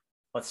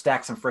 Let's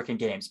stack some freaking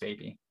games,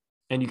 baby.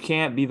 And you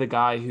can't be the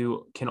guy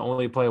who can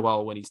only play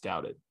well when he's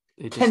doubted.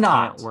 It just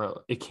cannot. Can't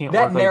work. It can't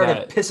that work narrative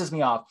like that. Pisses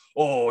me off.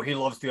 Oh, he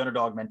loves the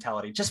underdog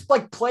mentality. Just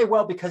like play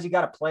well because you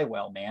got to play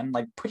well, man.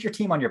 Like put your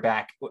team on your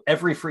back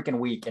every freaking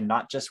week and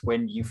not just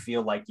when you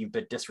feel like you've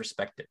been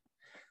disrespected.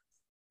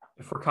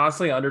 If we're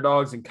constantly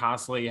underdogs and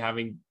constantly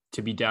having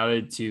to be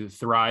doubted to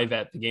thrive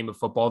at the game of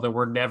football, then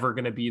we're never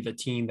going to be the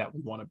team that we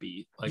want to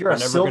be. Like you're a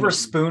silver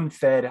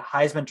spoon-fed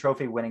Heisman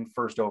Trophy winning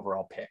first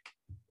overall pick.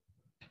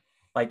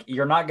 Like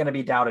you're not going to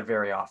be doubted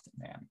very often,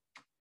 man.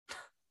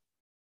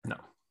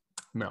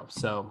 No.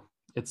 So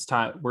it's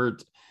time. We're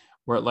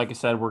like I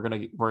said, we're gonna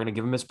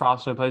give him his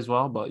props when he plays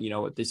well. But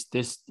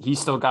this he's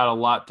still got a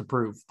lot to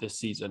prove this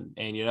season,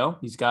 and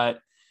he's got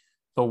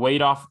the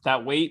weight off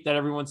that weight that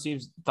everyone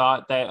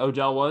thought that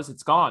Odell was.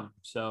 It's gone.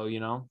 So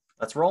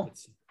let's roll.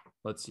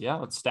 Let's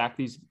stack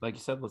these, like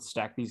you said, let's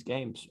stack these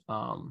games.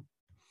 But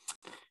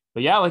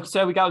yeah, like you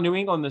said, we got New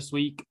England this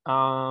week.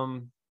 I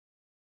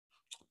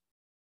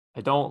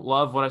don't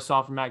love what I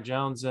saw from Mac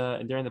Jones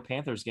during the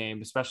Panthers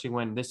game, especially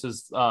when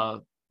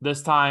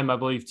this time, I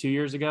believe 2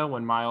 years ago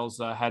when Myles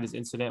had his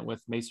incident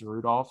with Mason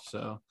Rudolph.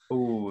 So,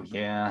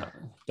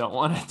 don't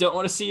want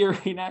to see a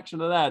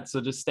reenaction of that.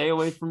 So just stay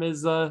away from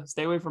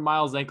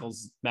Myles'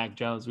 ankles, Mac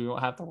Jones. We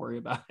won't have to worry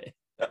about it.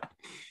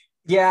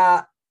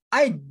 Yeah.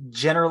 I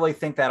generally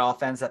think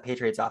that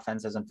Patriots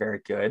offense isn't very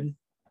good.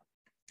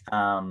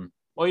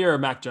 Well, you're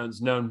a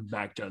known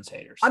Mac Jones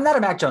hater. I'm not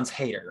a Mac Jones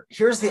hater.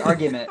 Here's the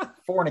argument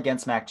for and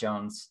against Mac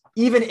Jones,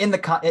 even in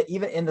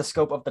the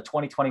scope of the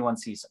 2021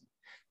 season.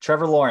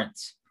 Trevor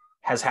Lawrence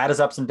has had his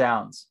ups and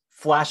downs.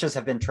 Flashes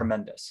have been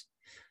tremendous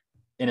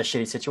in a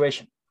shitty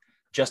situation.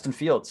 Justin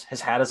Fields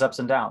has had his ups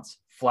and downs.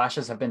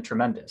 Flashes have been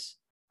tremendous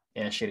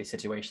in a shitty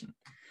situation.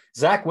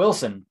 Zach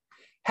Wilson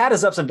had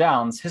his ups and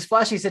downs. His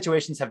flashy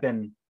situations have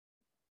been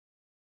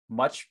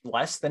much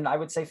less than I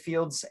would say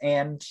Fields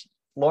and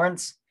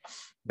Lawrence,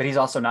 but he's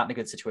also not in a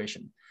good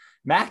situation.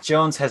 Mac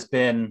Jones has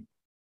been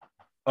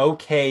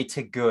okay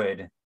to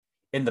good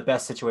in the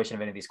best situation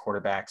of any of these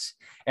quarterbacks.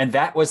 And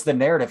that was the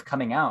narrative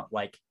coming out.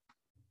 Like,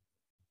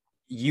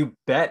 you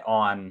bet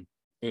on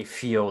a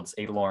Fields,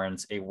 a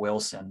Lawrence, a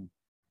Wilson,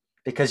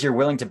 because you're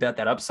willing to bet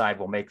that upside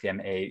will make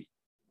them a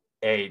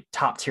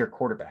top tier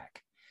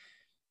quarterback.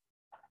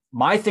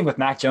 My thing with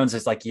Mac Jones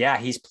is like, yeah,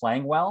 he's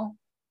playing well,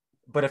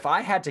 but if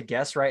I had to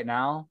guess right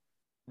now,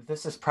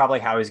 this is probably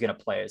how he's going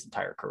to play his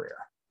entire career.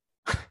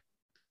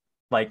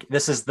 Like,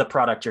 this is the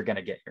product you're going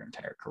to get your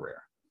entire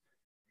career.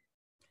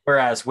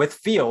 Whereas with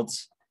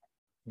Fields,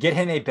 get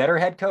him a better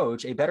head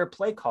coach, a better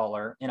play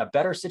caller in a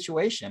better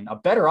situation, a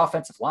better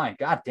offensive line.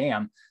 God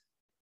damn,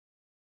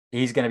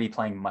 he's going to be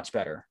playing much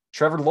better.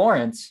 Trevor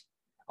Lawrence,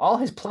 all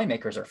his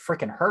playmakers are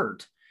freaking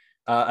hurt.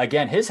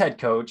 Again, his head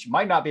coach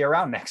might not be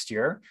around next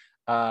year.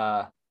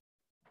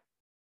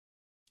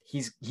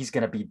 He's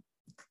going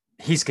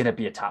to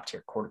be a top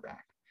tier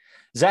quarterback.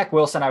 Zach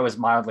Wilson, I was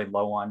mildly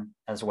low on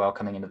as well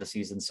coming into the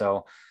season.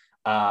 So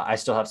I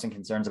still have some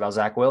concerns about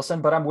Zach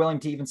Wilson, but I'm willing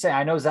to even say,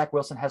 I know Zach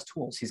Wilson has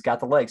tools. He's got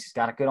the legs. He's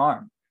got a good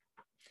arm.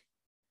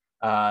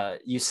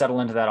 You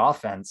settle into that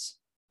offense.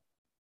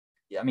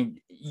 I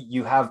mean,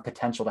 you have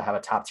potential to have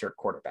a top tier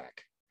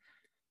quarterback.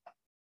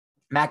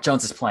 Mac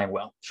Jones is playing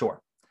well,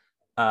 sure.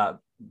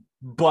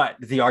 But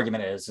the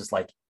argument is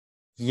like,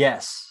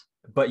 yes,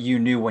 but you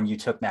knew when you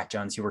took Mac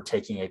Jones, you were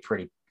taking a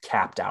pretty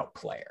capped out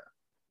player.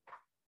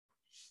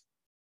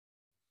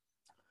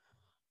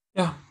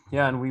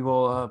 Yeah, and we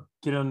will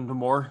get into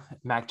more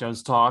Mac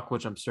Jones talk,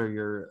 which I'm sure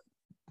you're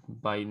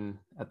biting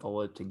at the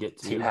lip to get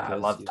to. Yeah, I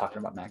love talking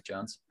about Mac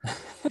Jones.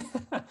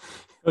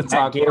 We'll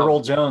talk Gator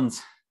Roll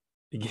Jones.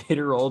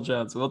 Gator Roll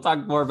Jones. We'll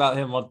talk more about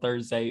him on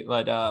Thursday,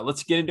 but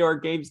let's get into our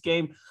game.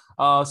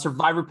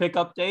 Survivor pick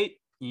update.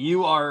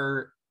 You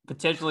are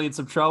potentially in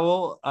some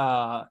trouble.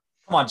 Come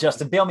on,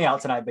 Justin, bail me out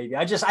tonight, baby.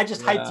 I just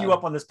hyped you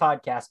up on this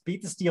podcast.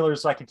 Beat the Steelers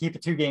so I can keep a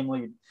 2-game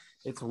lead.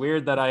 It's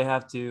weird that I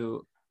have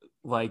to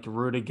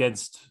root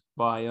against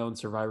my own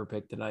Survivor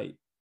pick tonight.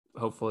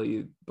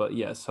 Hopefully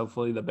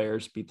the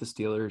Bears beat the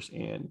Steelers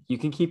and you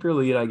can keep your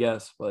lead, I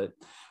guess. But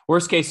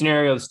worst case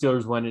scenario, the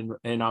Steelers win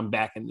and I'm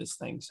back in this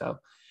thing. So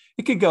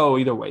it could go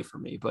either way for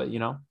me, but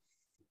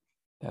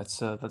that's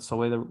the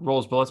way that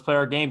rolls. But let's play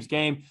our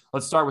game.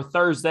 Let's start with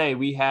Thursday.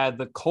 We had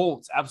the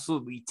Colts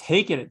absolutely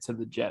taking it to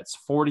the Jets,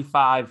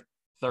 45-30.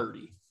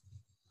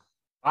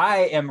 I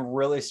am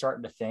really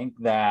starting to think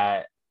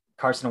that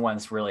Carson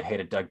Wentz really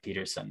hated Doug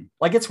Peterson.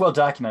 Like, it's well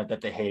documented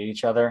that they hated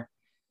each other,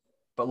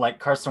 but like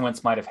Carson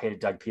Wentz might have hated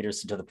Doug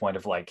Peterson to the point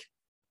of like,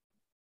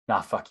 nah,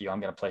 fuck you. I'm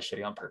going to play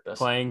shitty on purpose.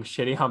 Playing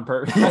shitty on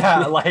purpose. Yeah.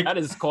 Like, that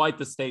is quite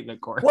the statement,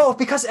 Corey. Well,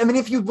 because I mean,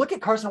 if you look at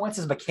Carson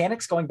Wentz's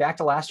mechanics going back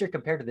to last year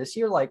compared to this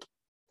year, like,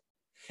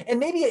 and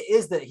maybe it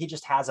is that he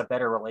just has a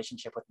better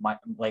relationship with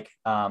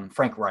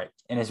Frank Reich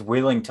and is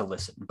willing to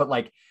listen. But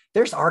like,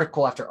 there's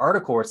article after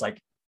article where it's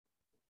like,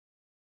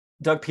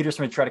 Doug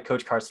Peterson would try to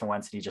coach Carson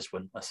Wentz and he just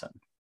wouldn't listen,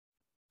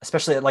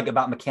 especially like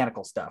about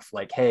mechanical stuff.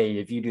 Like, hey,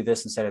 if you do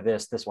this instead of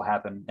this, this will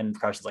happen. And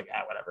Carson's like,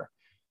 whatever.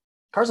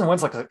 Carson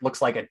Wentz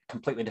looks like a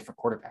completely different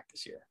quarterback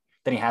this year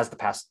than he has the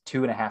past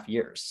 2.5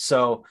 years.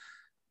 So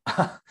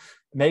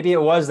maybe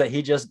it was that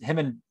he just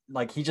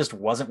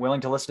wasn't willing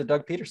to listen to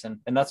Doug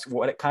Peterson. And that's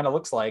what it kind of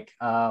looks like.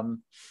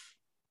 Because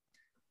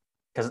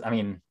I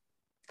mean,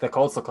 the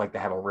Colts look like they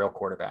have a real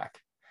quarterback.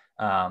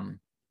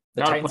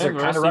 The Titans are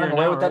kind of running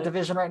away with that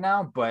division right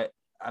now, but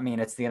I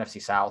mean, it's the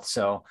NFC South.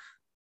 So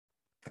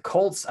the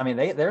Colts, I mean,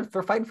 they're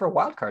fighting for a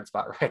wild card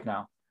spot right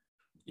now.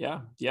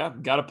 Yeah.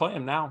 Got to play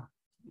them now.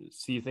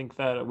 So you think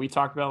that we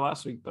talked about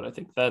last week, but I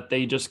think that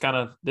they just kind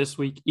of this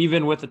week,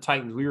 even with the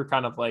Titans, we were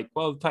kind of like,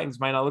 well, the Titans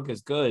might not look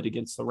as good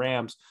against the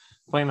Rams.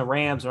 Playing the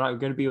Rams are not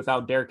going to be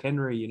without Derrick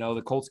Henry.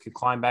 The Colts could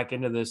climb back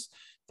into this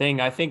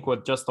thing. I think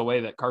with just the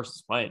way that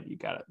Carson's playing, you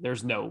got it.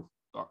 There's no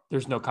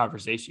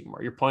conversation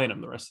anymore. You're playing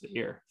him the rest of the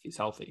year if he's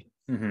healthy.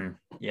 Mm-hmm.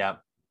 Yeah.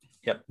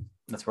 Yep.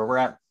 That's where we're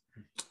at.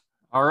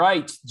 All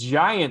right.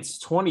 Giants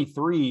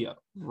 23,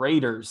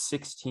 Raiders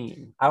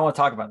 16. I don't want to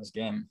talk about this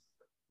game.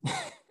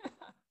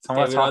 I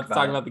want to talk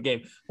about the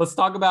game. Let's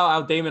talk about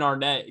how Damon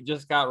Arnett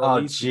just got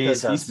released. Oh,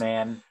 Jesus,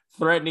 man.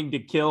 Threatening to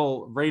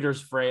kill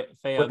Raiders fans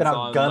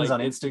on guns on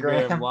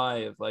Instagram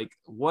Live. Like,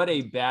 what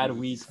a bad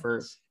week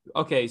for.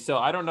 Okay, so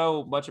I don't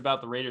know much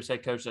about the Raiders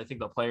head coach. I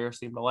think the players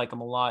seem to like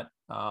him a lot.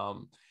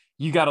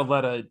 You got to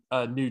let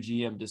a new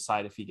GM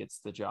decide if he gets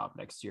the job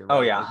next year. Right?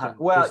 Oh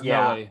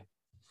yeah.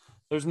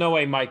 There's no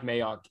way Mike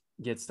Mayock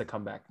gets to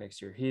come back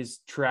next year. His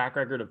track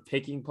record of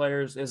picking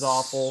players is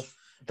awful.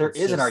 There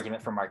is an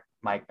argument for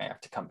Mike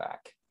Mayock to come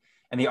back.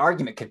 And the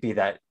argument could be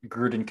that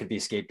Gruden could be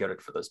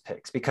scapegoated for those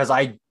picks, because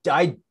I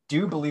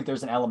do believe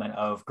there's an element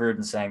of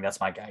Gruden saying, that's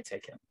my guy,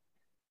 take him.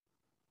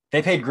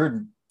 They paid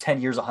Gruden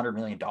 10 years, $100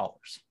 million.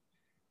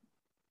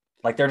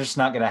 Like, they're just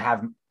not going to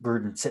have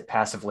Gruden sit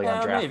passively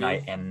on draft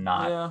night and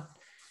not. Yeah.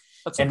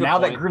 And now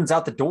that Gruden's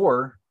out the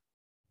door,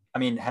 I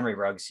mean, Henry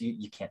Ruggs,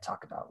 you can't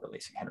talk about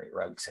releasing Henry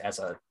Ruggs as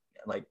a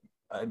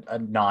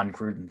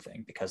non-Gruden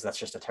thing, because that's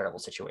just a terrible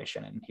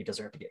situation and he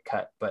deserved to get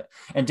cut.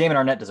 And Damon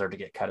Arnett deserved to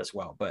get cut as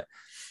well. But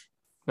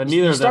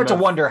neither you start to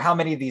wonder how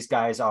many of these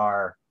guys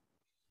are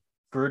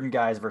Gruden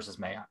guys versus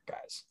Mayock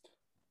guys.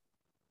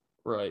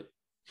 Right.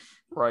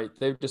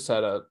 They're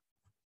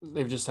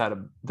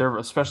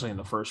especially in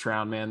the first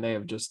round, man, they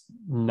have just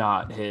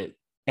not hit.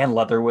 And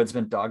Leatherwood's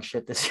been dog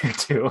shit this year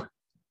too.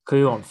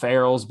 Cleveland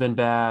Farrell's been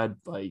bad.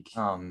 Like,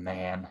 oh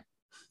man.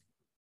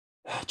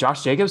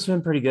 Josh Jacobs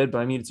been pretty good, but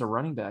I mean, it's a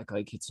running back.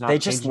 Like, it's not. They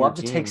just love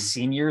to take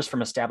seniors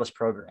from established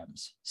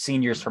programs,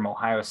 seniors from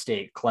Ohio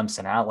State,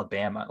 Clemson,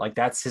 Alabama. Like,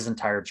 that's his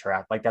entire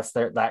draft. Like, that's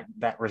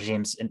that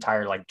regime's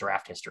entire like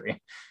draft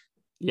history.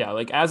 Yeah,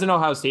 like as an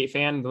Ohio State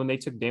fan, when they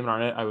took Damon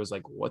Arnett, I was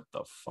like, what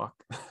the fuck?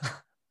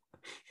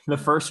 The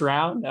first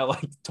round at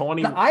like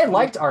 20. No, I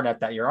liked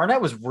Arnett that year.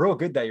 Arnett was real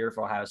good that year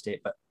for Ohio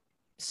State, but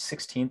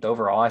 16th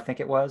overall, I think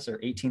it was, or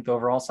 18th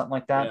overall, something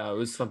like that. Yeah, it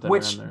was something.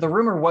 Which the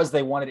rumor was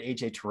they wanted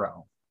AJ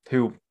Terrell,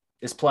 who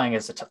is playing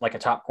as a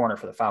top corner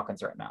for the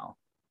Falcons right now.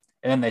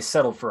 And then they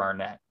settled for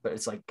Arnett, but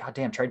it's like,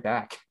 goddamn, trade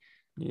back.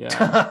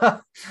 Yeah.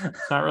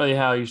 It's not really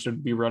how you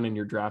should be running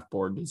your draft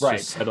board. It's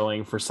just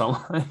settling for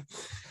someone.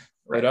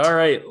 Right. All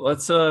right.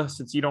 Let's,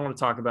 since you don't want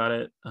to talk about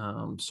it,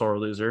 sore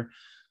loser,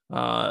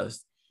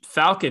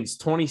 Falcons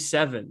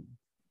 27,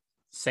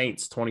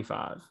 Saints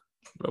 25.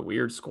 What a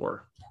weird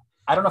score.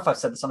 I don't know if I've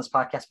said this on this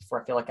podcast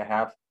before. I feel like I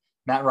have.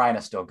 Matt Ryan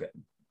is still good.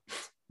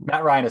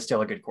 Matt Ryan is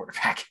still a good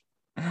quarterback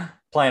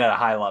playing at a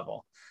high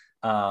level.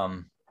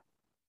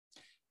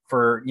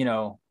 For,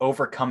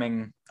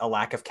 overcoming a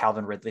lack of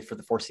Calvin Ridley for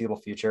the foreseeable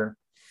future,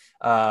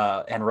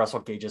 and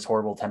Russell Gage's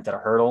horrible attempt at a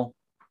hurdle.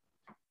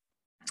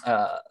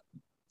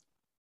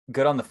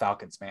 Good on the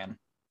Falcons, man.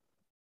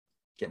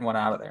 Getting one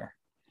out of there.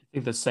 I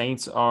think the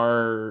Saints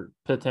are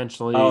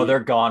potentially they're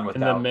gone with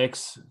in the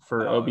mix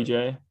for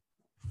OBJ.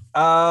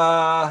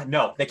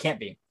 No, they can't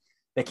be.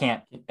 They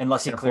can't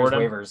unless he clears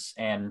waivers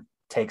and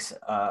takes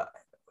a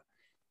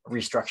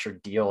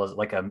restructured deal as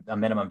like a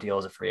minimum deal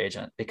as a free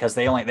agent, because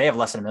they have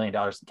less than $1 million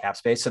in cap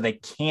space, so they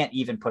can't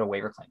even put a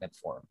waiver claim in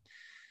for him.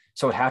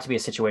 So it would have to be a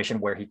situation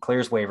where he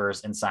clears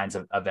waivers and signs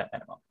a vet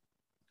minimum.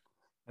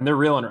 And they're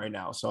reeling right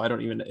now, so I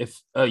don't even if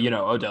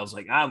Odell's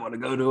like, I want to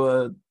go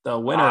to a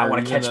winner. I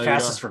want to catch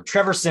passes from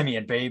Trevor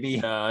Siemian,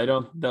 baby. I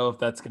don't know if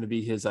that's going to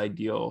be his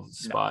ideal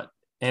spot.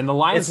 No. And the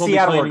Lions will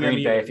Seattle or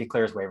Green Bay if he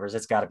clears waivers.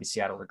 It's got to be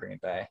Seattle or Green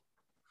Bay.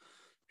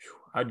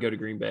 I'd go to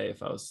Green Bay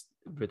if I was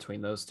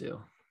between those two.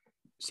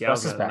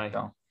 Seattle's back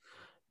though.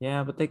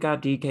 Yeah, but they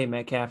got DK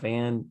Metcalf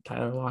and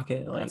Tyler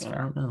Lockett. Like, I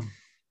don't know.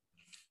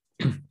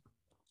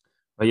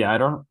 But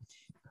yeah,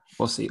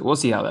 we'll see. We'll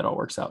see how that all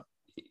works out.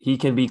 He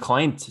can be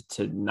claimed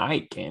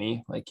tonight, can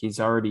he? Like, he's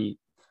on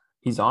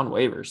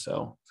waivers,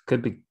 so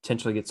could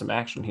potentially get some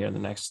action here in the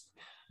next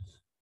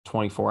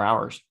 24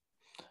 hours.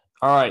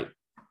 All right.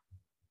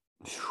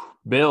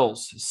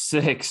 Bills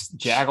 6,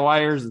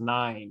 Jaguars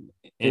 9.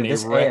 Dude,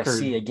 this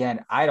AFC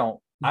again, I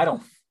don't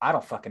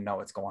fucking know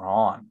what's going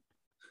on.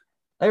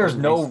 There's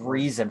no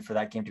reason for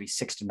that game to be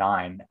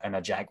 6-9 and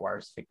a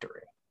Jaguars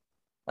victory.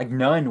 Like,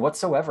 none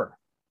whatsoever.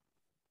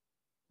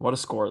 What a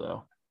score,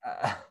 though.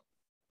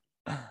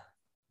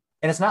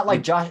 And it's not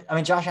like Josh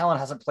Allen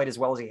hasn't played as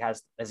well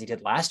as he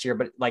did last year,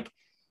 but like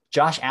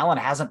Josh Allen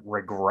hasn't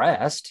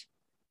regressed.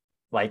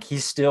 Like,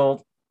 he's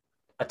still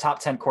a top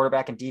 10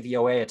 quarterback in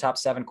DVOA, a top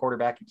 7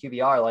 quarterback in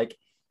QBR. Like,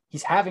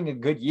 he's having a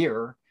good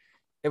year.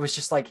 It was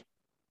just like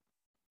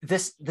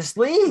this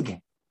league.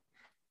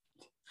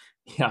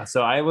 Yeah.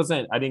 So I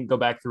didn't go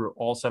back through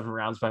all 7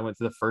 rounds, but I went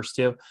through the first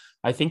 2.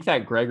 I think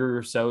that Gregory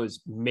Rousseau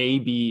is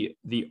maybe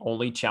the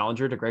only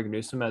challenger to Greg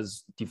Newsome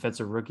as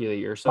defensive rookie of the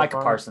year. So Micah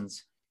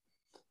Parsons.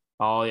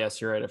 Oh yes,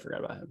 you're right. I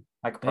forgot about him.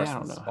 Micah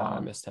Parsons. I don't know how I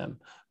missed him,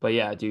 but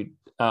yeah, dude.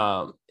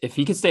 If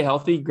he could stay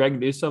healthy, Greg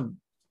Newsome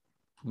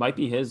might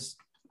be his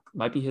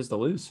to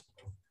lose.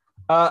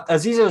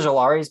 Azeez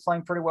Ojulari is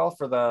playing pretty well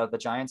for the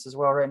Giants as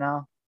well right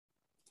now.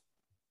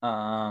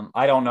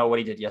 I don't know what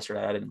he did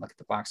yesterday. I didn't look at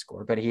the box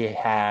score, but he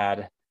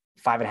had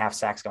 5.5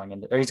 sacks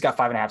he's got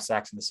 5.5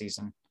 sacks in the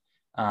season.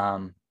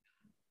 Yeah,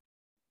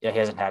 he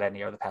hasn't had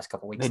any over the past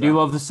couple weeks. They do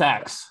love the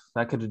sacks.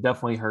 That could have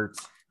definitely hurt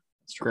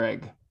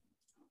Greg.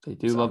 They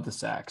do love the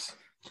sacks.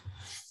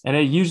 And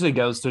it usually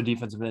goes to a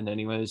defensive end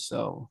anyways,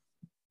 so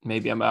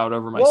maybe I'm out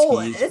over my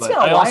skis. But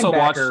I also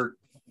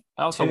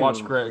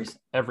watch Greg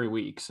every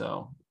week,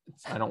 so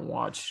I don't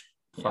watch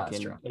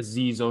fucking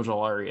Azeez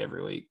Ojulari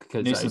every week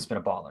because Newsome's been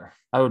a baller.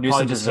 I would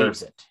Newsome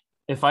deserves it.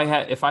 If I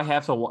had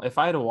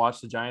to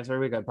watch the Giants every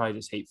week, I'd probably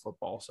just hate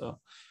football.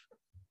 So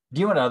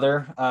Do you want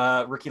other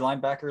rookie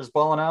linebackers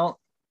balling out?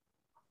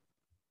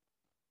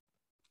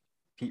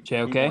 Pete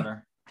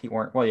Werner.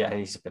 Well, yeah,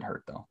 he's been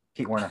hurt though.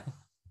 Pete Werner.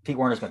 Pete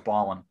Werner's been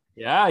balling.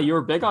 Yeah, you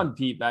were big on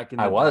Pete back in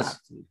the draft.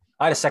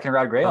 I had a second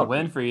round grade. A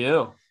win for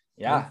you.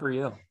 Yeah. Win for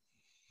you.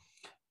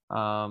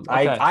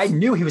 Okay. I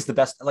knew he was the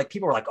best. Like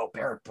people were like, "Oh,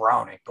 Baron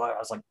Browning." But I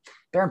was like,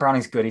 "Baron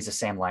Browning's good. He's a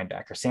Sam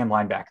linebacker." Sam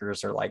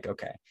linebackers are like,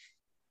 okay,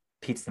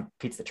 Pete's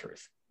the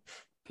truth.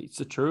 Pete's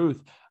the truth.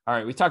 All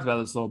right, we talked about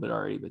this a little bit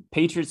already, but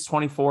Patriots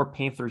 24,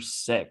 Panthers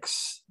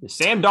 6. The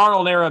Sam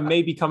Darnold era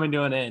may be coming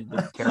to an end.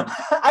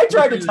 I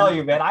tried to tell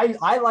you, man.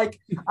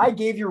 I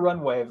gave you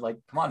runway. Like,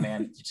 come on,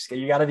 man.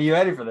 You got to be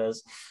ready for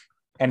this.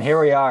 And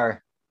here we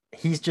are.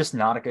 He's just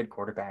not a good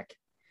quarterback,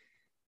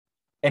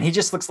 and he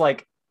just looks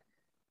like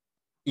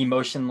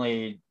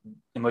emotionally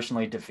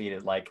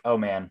defeated. Like, oh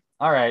man,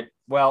 all right,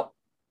 well,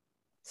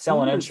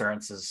 selling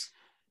insurance is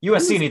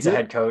USC needs a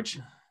head coach.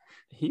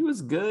 He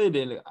was good,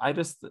 and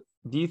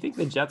do you think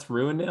the Jets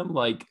ruined him?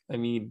 Like, I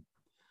mean,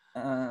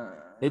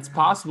 it's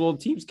possible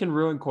teams can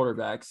ruin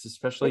quarterbacks,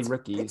 especially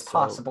rookies. It's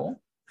possible,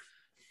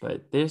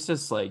 but there's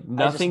just like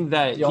nothing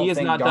that he has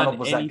not done.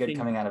 Was that good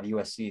coming out of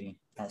USC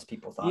as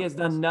people thought? He has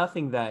done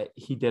nothing that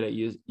he did at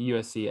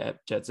USC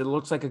at Jets. It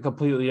looks like a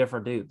completely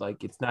different dude.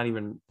 Like it's not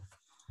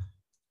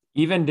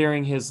even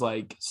during his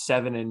like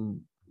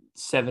 7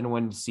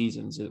 win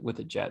seasons with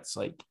the Jets.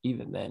 Like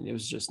even then, it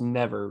was just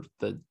never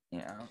the.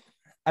 Yeah,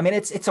 I mean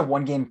it's a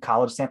 1-game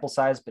college sample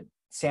size, but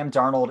Sam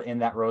Darnold in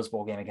that Rose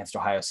Bowl game against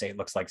Ohio State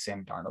looks like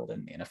Sam Darnold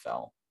in the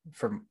NFL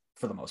for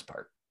the most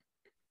part.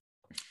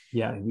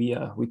 Yeah, we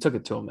took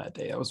it to him that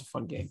day. That was a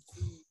fun game.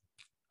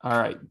 All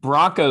right,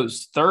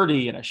 Broncos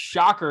 30 and a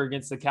shocker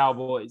against the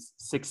Cowboys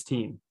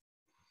 16.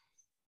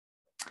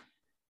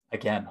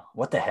 Again,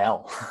 what the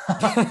hell?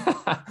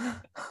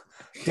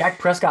 Dak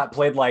Prescott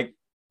played like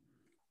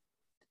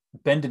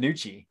Ben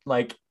DiNucci.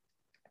 Like,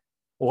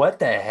 what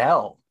the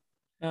hell?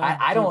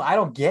 I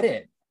don't get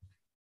it.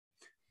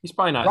 He's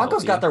probably not.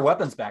 Broncos got their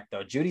weapons back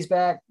though. Judy's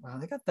back. Well,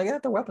 they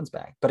got their weapons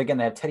back. But again,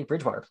 they have Teddy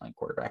Bridgewater playing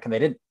quarterback, and they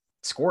didn't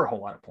score a whole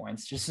lot of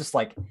points. Just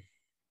like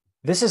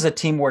this is a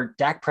team where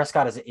Dak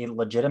Prescott is a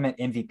legitimate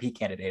MVP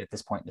candidate at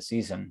this point in the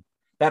season.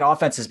 That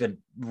offense has been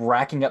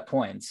racking up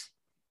points,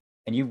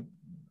 and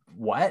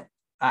what?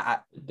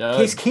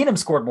 Case Keenum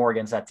scored more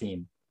against that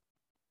team.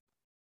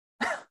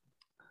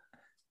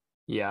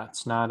 Yeah,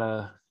 it's not.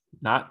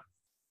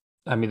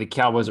 I mean, the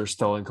Cowboys are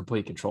still in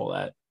complete control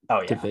of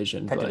that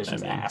division. That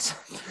division's ass.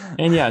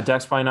 And yeah,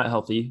 Dak's probably not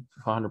healthy,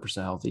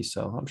 100% healthy,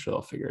 so I'm sure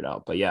they'll figure it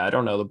out. But yeah, I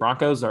don't know. The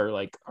Broncos are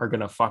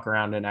gonna fuck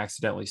around and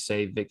accidentally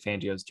save Vic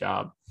Fangio's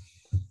job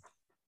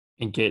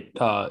and get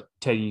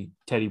Teddy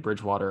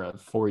Bridgewater a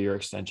 4-year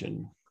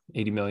extension,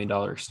 $80 million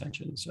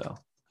extension. So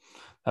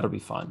that'll be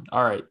fun.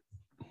 All right.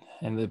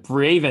 And the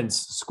Ravens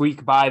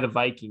squeak by the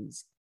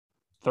Vikings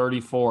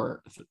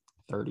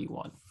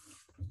 34-31.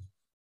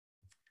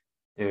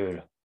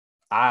 Dude,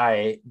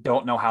 I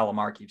don't know how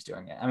Lamar keeps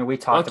doing it. I mean, we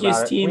talked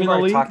about it. We've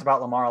already talked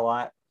about Lamar a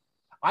lot.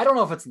 I don't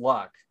know if it's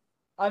luck.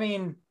 I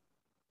mean,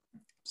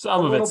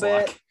 some of it's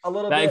luck. A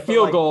little bit. That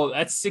field goal,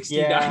 that's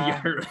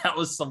 69-yard. That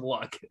was some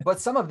luck. But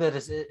some of it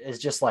is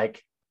just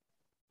like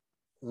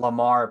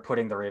Lamar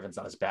putting the Ravens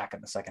on his back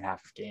in the second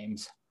half of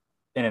games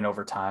in an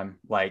overtime.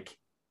 Like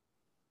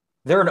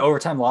they're an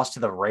overtime loss to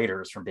the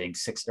Raiders from being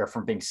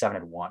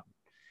 7-1,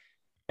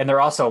 and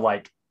they're also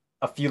like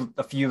a few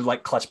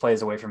like clutch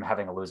plays away from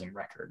having a losing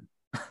record.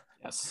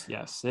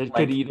 Yes.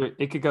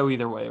 It could go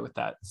either way with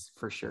that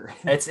for sure.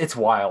 It's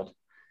wild.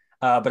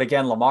 But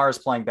again, Lamar is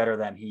playing better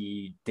than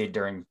he did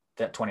during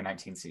that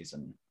 2019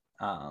 season.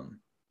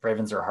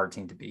 Ravens are a hard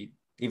team to beat,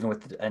 even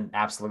with an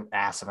absolute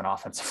ass of an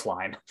offensive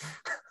line.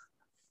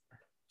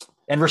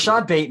 And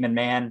Rashad Bateman,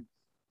 man.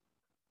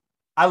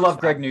 I love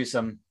Greg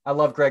Newsome.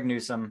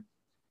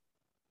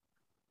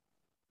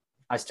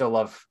 I still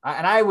love,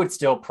 and I would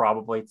still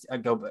probably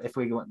go if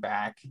we went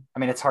back. I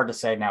mean, it's hard to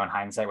say now in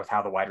hindsight with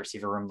how the wide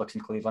receiver room looks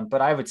in Cleveland, but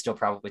I would still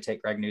probably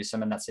take Greg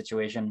Newsome in that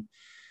situation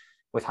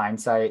with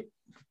hindsight.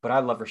 But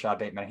I love Rashad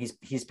Bateman.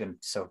 He's been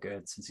so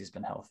good since he's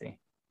been healthy.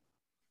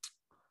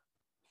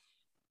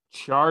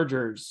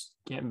 Chargers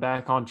getting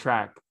back on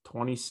track,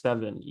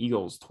 27,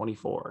 Eagles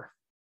 24.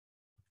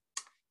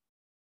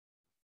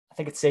 I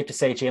think it's safe to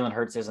say Jalen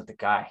Hurts isn't the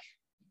guy.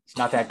 He's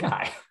not that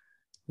guy.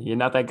 You're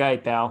not that guy,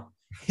 pal.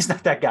 He's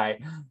not that guy.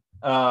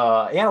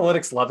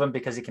 Analytics love him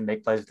because he can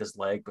make plays with his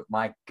leg, but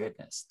my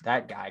goodness,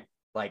 that guy,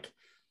 like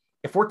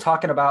if we're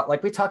talking about,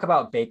 like we talk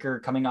about Baker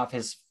coming off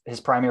his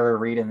primary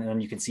read and then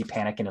you can see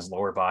panic in his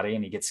lower body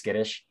and he gets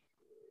skittish.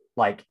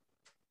 Like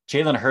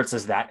Jalen Hurts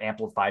is that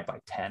amplified by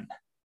 10.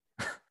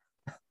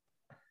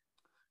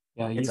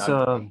 Yeah,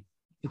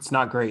 it's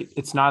not great.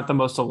 It's not the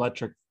most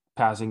electric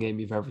passing game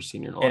you've ever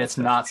seen in your life. And it's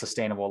not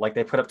sustainable. Like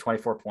they put up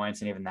 24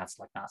 points and even that's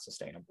like not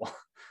sustainable.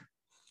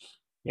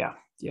 Yeah.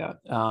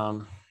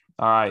 All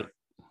right.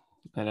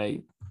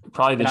 And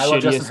probably the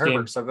shittiest game.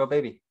 Herbert, so go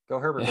baby. Go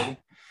Herbert, baby.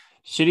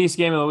 Shittiest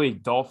game of the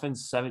week.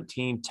 Dolphins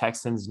 17,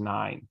 Texans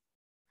 9.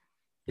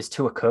 Is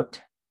Tua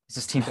cooked? Is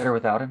this team better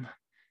without him?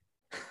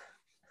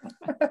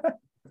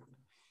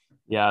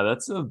 Yeah,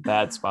 that's a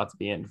bad spot to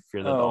be in if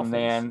you're the Dolphins.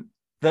 Man,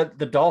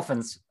 the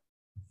Dolphins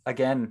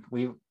again.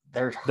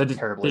 They're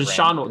terribly.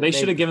 They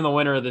should have given the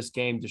winner of this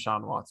game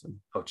Deshaun Watson.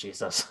 Oh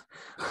Jesus.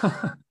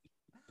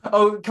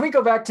 Oh, can we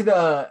go back to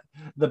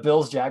the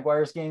Bills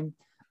Jaguars game?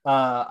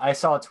 I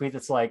saw a tweet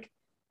that's like,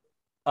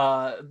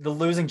 the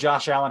losing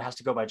Josh Allen has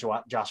to go by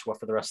Joshua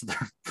for the rest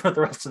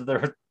of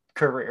their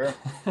career,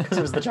 because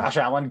it was the Josh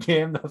Allen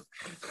game,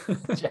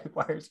 the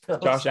Jaguars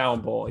Bills. Josh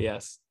Allen Bowl,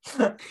 yes.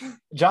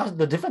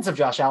 The defensive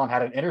Josh Allen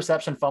had an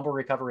interception, fumble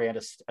recovery, and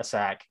a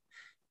sack.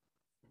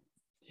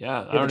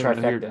 Yeah, I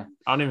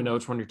don't even know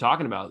which one you're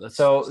talking about. That's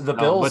so the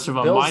Bills. Much of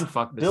a mind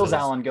fuck. Bills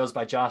Allen goes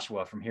by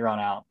Joshua from here on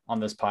out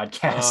on this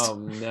podcast. Oh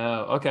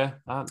no, okay,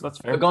 that's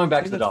fair. But going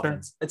back to the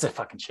Dolphins, it's a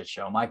fucking shit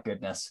show. My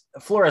goodness,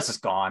 Flores is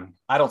gone.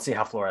 I don't see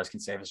how Flores can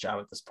save his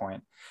job at this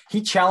point.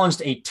 He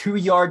challenged a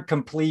 2-yard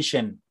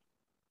completion.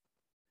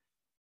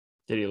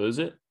 Did he lose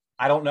it?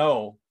 I don't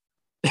know.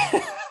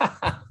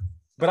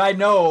 But I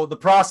know the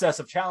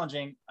process of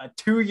challenging a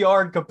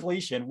 2-yard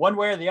completion, one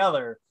way or the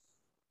other,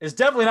 is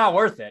definitely not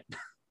worth it.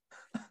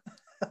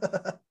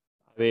 I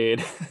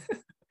mean,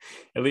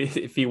 at least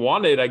if he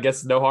wanted, I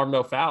guess no harm,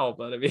 no foul.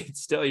 But I mean,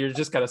 still, you're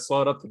just kind of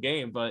slowing up the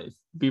game. But it'd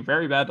be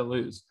very bad to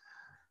lose.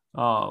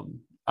 All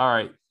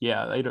right,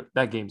 yeah,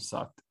 that game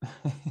sucked.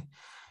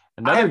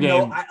 Another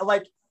game,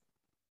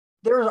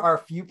 there are a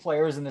few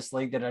players in this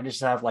league that I just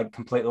have like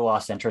completely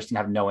lost interest and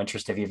have no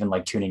interest of even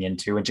like tuning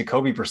into. And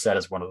Jacoby Brissett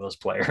is one of those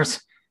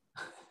players.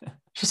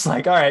 Just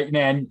like, all right,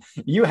 man,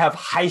 you have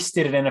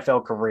heisted an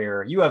NFL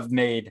career. You have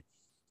made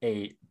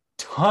a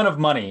ton of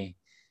money.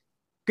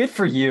 Good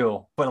for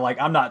you. But like,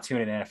 I'm not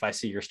tuning in if I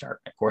see your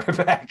starting at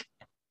quarterback.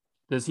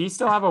 Does he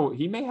still have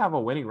he may have a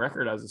winning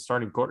record as a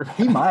starting quarterback?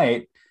 He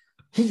might.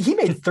 He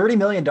made $30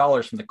 million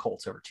from the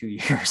Colts over 2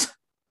 years.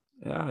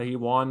 Yeah, he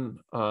won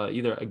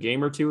either a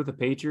game or two with the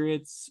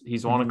Patriots.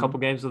 He's won a couple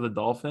games with the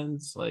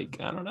Dolphins. Like,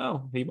 I don't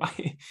know.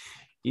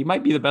 He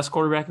might be the best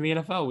quarterback in the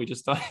NFL. We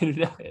just thought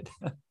it.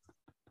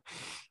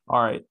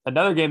 All right.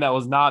 Another game that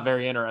was not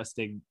very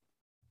interesting,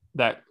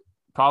 that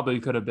probably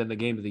could have been the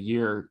game of the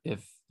year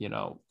if,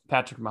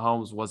 Patrick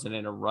Mahomes wasn't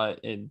in a rut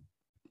and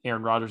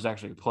Aaron Rodgers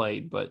actually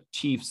played, but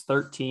Chiefs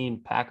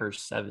 13,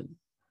 Packers 7.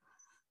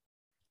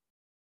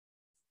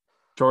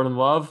 Jordan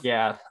Love?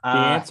 Yeah. The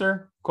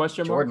answer?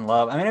 Question mark? Jordan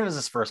Love. I mean, it was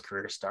his first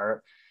career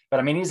start, but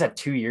I mean, he's had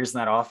 2 years in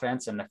that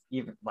offense. And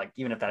even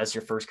if that is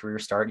your first career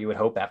start, you would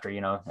hope after, a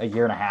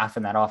year and a half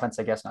in that offense,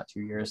 I guess not 2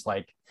 years,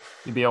 like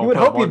you would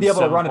hope you'd be able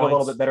to run it a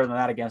little bit better than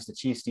that against the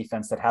Chiefs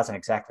defense that hasn't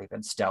exactly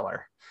been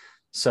stellar.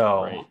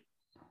 So,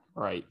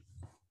 right.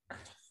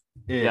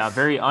 Yeah.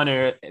 Very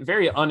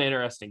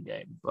uninteresting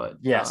game, but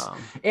yes.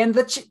 And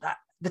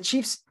the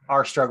Chiefs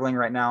are struggling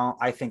right now.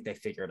 I think they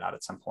figure it out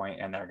at some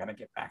point and they're going to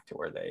get back to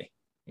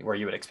where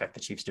you would expect the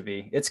Chiefs to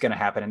be. It's going to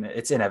happen. And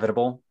it's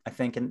inevitable, I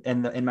think,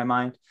 in my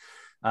mind.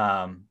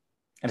 And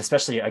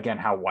especially again,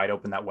 how wide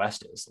open that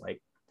West is.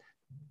 Like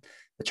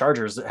the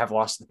Chargers have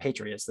lost to the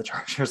Patriots. The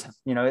Chargers,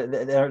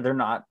 they're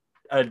not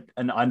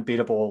an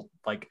unbeatable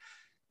like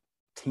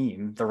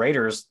team. The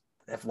Raiders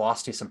have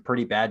lost to some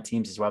pretty bad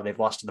teams as well. They've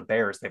lost to the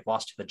Bears. They've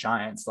lost to the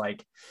Giants.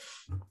 Like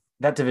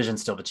that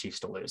division's still the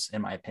Chiefs to lose,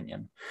 in my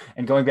opinion.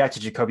 And going back to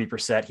Jacoby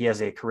Brissett, he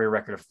has a career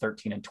record of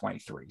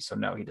 13-23. So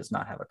no, he does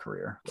not have a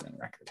career winning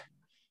record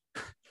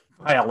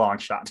by a long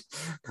shot.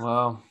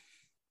 Well,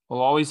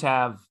 we'll always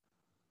have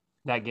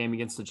that game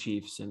against the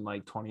Chiefs in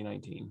like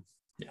 2019.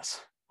 Yes.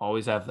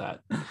 Always have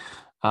that.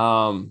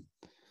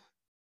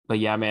 But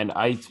yeah, man,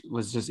 it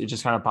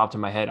just kind of popped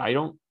in my head.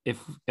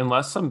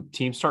 Unless some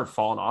teams start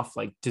falling off,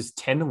 like does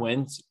 10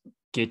 wins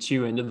get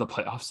you into the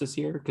playoffs this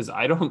year? Because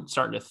I don't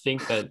start to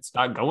think that it's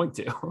not going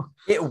to.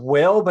 It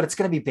will, but it's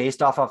going to be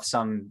based off of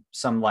some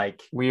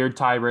like weird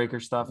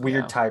tiebreaker stuff.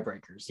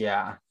 Tiebreakers.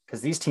 Yeah.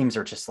 Because these teams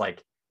are just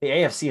like the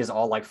AFC is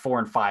all like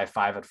 4-5,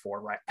 5-4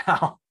 right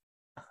now.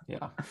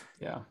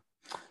 Yeah.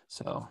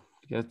 So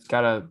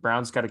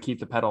Brown's got to keep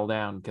the pedal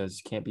down because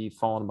you can't be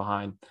falling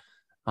behind.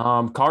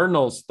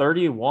 Cardinals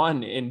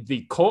 31 in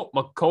the Colt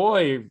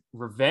McCoy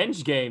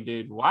revenge game,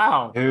 dude.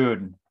 Wow.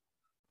 Dude.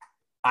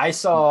 I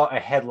saw a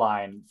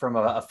headline from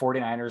a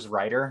 49ers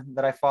writer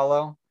that I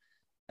follow.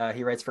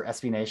 He writes for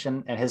SB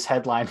Nation, and his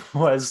headline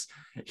was,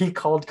 he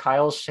called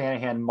Kyle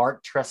Shanahan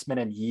Mark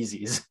Trestman and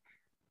Yeezys.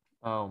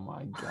 Oh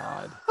my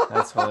God.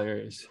 That's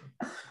hilarious.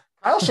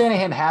 Kyle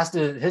Shanahan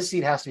his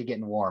seat has to be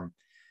getting warm.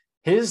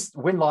 His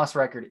win-loss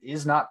record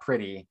is not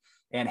pretty,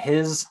 and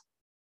his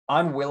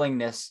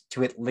unwillingness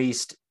to at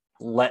least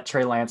let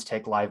Trey Lance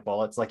take live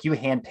bullets. Like you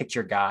handpicked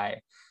your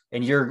guy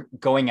and you're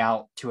going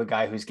out with a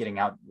guy who's getting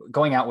out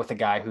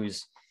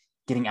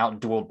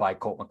dueled by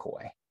Colt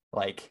McCoy.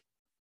 Like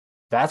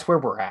that's where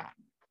we're at.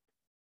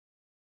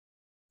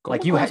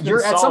 Like you're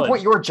at some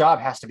point, your job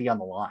has to be on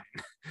the line.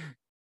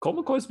 Colt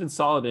McCoy's been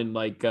solid in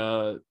like,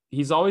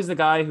 he's always the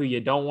guy who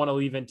you don't want to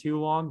leave in too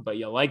long, but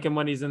you like him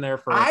when he's in there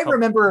for. I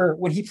remember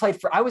when he played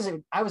I was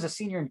a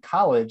senior in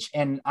college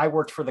and I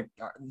worked for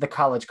the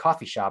college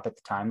coffee shop at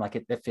the time. Like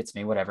it fits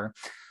me, whatever.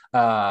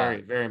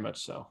 Very, very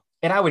much so.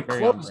 And I would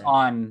close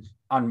on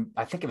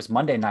I think it was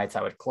Monday nights.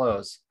 I would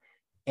close,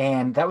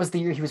 And that was the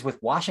year he was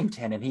with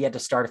Washington, and he had to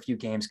start a few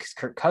games because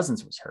Kirk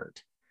Cousins was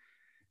hurt.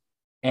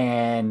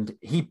 And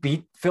he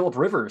beat Phillip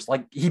Rivers.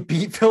 Like, he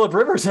beat Phillip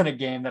Rivers in a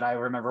game that I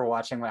remember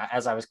watching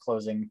as I was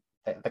closing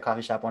the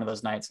coffee shop one of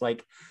those nights.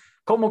 Like,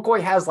 Colt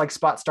McCoy has like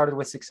spots started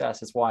with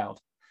success. It's wild.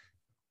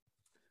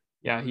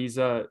 Yeah,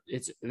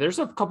 there's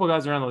a couple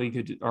guys around the league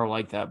who are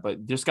like that,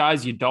 but just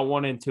guys you don't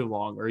want in too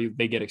long or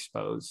they get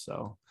exposed.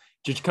 So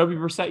Jacoby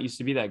Brissett used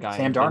to be that guy.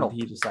 Sam Darnold,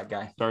 he just that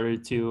guy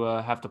started to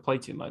have to play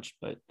too much,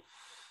 but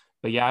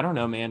yeah, I don't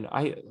know, man.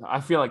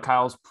 I feel like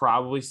Kyle's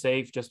probably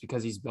safe just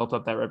because he's built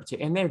up that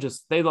reputation. And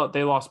they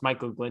lost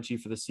Michael Glinchey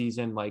for the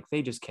season. Like,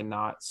 they just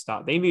cannot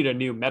stop. They need a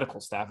new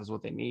medical staff is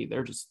what they need.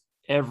 They're just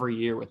every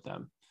year with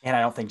them. And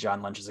I don't think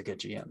John Lynch is a good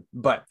GM.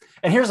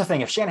 And here's the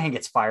thing: if Shanahan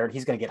gets fired,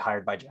 he's going to get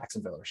hired by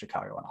Jacksonville or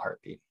Chicago in a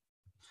heartbeat.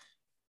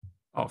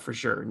 Oh, for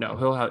sure. No,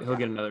 he'll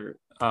get another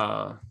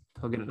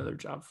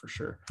job for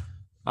sure.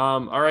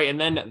 All right, and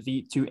then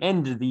to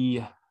end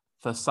the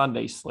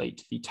Sunday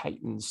slate, the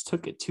Titans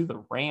took it to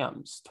the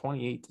Rams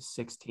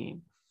 28-16.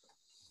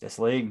 This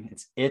league,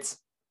 it's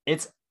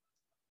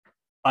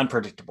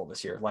unpredictable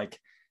this year. Like,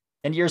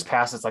 in years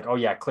past, it's like, oh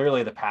yeah,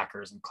 clearly the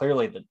Packers and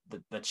clearly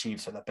the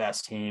Chiefs are the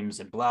best teams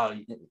and blah.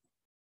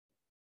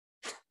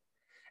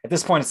 At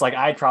this point, it's like,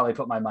 I'd probably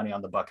put my money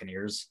on the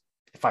Buccaneers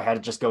if I had to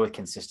just go with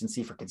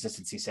consistency for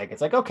consistency's sake.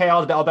 It's like, okay,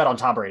 I'll bet on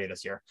Tom Brady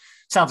this year.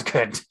 Sounds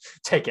good.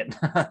 Take it.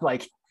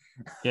 Like,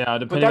 yeah,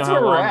 but that's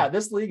where we're at.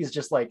 This league is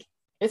just like,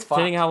 it's fine.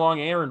 Depending how long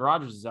Aaron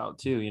Rodgers is out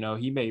too,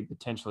 he may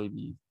potentially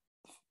be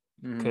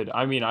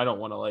I don't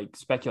want to like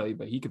speculate,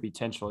 but he could be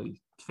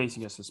potentially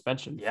facing a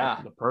suspension for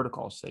the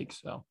protocol's sake.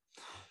 So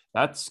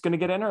that's going to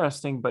get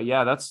interesting. But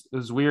yeah, it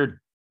was weird.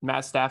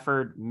 Matt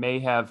Stafford may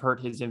have hurt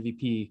his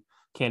MVP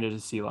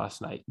candidacy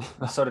last night.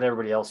 So did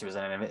everybody else who was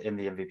in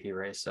the MVP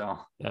race. So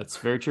that's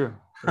very true.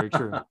 Very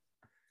true.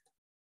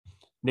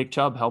 Nick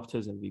Chubb helped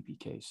his MVP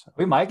case. So.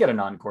 We might get a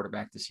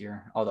non-quarterback this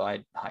year, although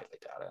I highly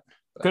doubt it.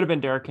 But. Could have been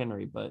Derrick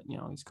Henry, but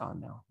he's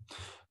gone now. But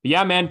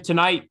yeah, man,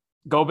 tonight,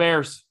 go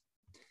Bears.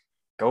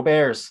 Go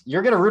Bears.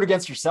 You're going to root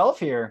against yourself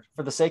here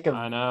for the sake of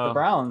the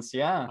Browns.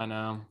 Yeah. I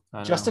know.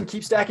 Justin,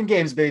 keep stacking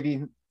games,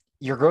 baby.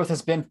 Your growth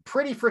has been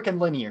pretty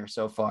freaking linear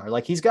so far.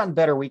 Like, he's gotten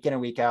better week in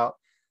and week out.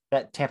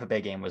 That Tampa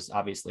Bay game was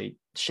obviously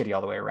shitty all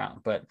the way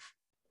around, but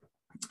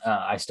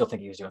I still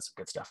think he was doing some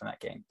good stuff in that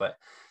game. But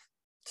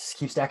just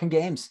keep stacking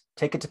games.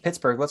 Take it to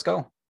Pittsburgh. Let's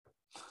go.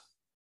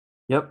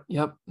 Yep.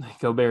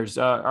 Go Bears.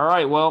 All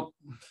right. Well,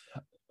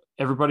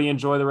 everybody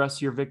enjoy the rest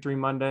of your Victory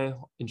Monday.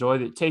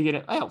 Take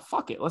it. Oh,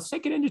 fuck it. Let's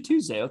take it into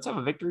Tuesday. Let's have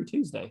a Victory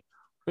Tuesday.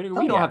 We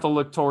don't have to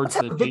look towards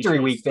the Victory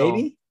week,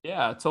 baby.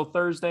 Yeah. Till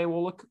Thursday,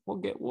 we'll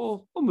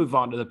move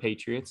on to the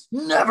Patriots.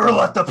 Never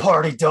let the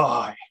party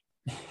die.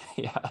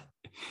 Yeah.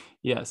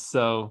 Yes.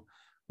 So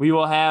we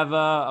will have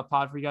a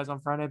pod for you guys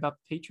on Friday about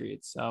the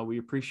Patriots. We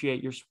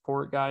appreciate your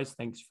support, guys.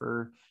 Thanks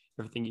for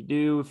everything you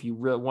do. If you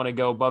really want to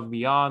go above and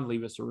beyond,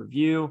 leave us a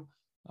review.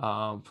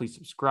 Please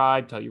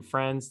subscribe, tell your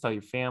friends, tell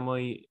your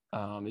family.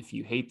 If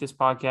you hate this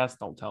podcast,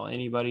 don't tell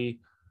anybody.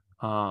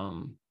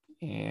 And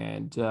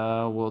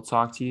we'll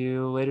talk to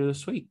you later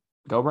this week.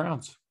 Go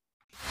Browns.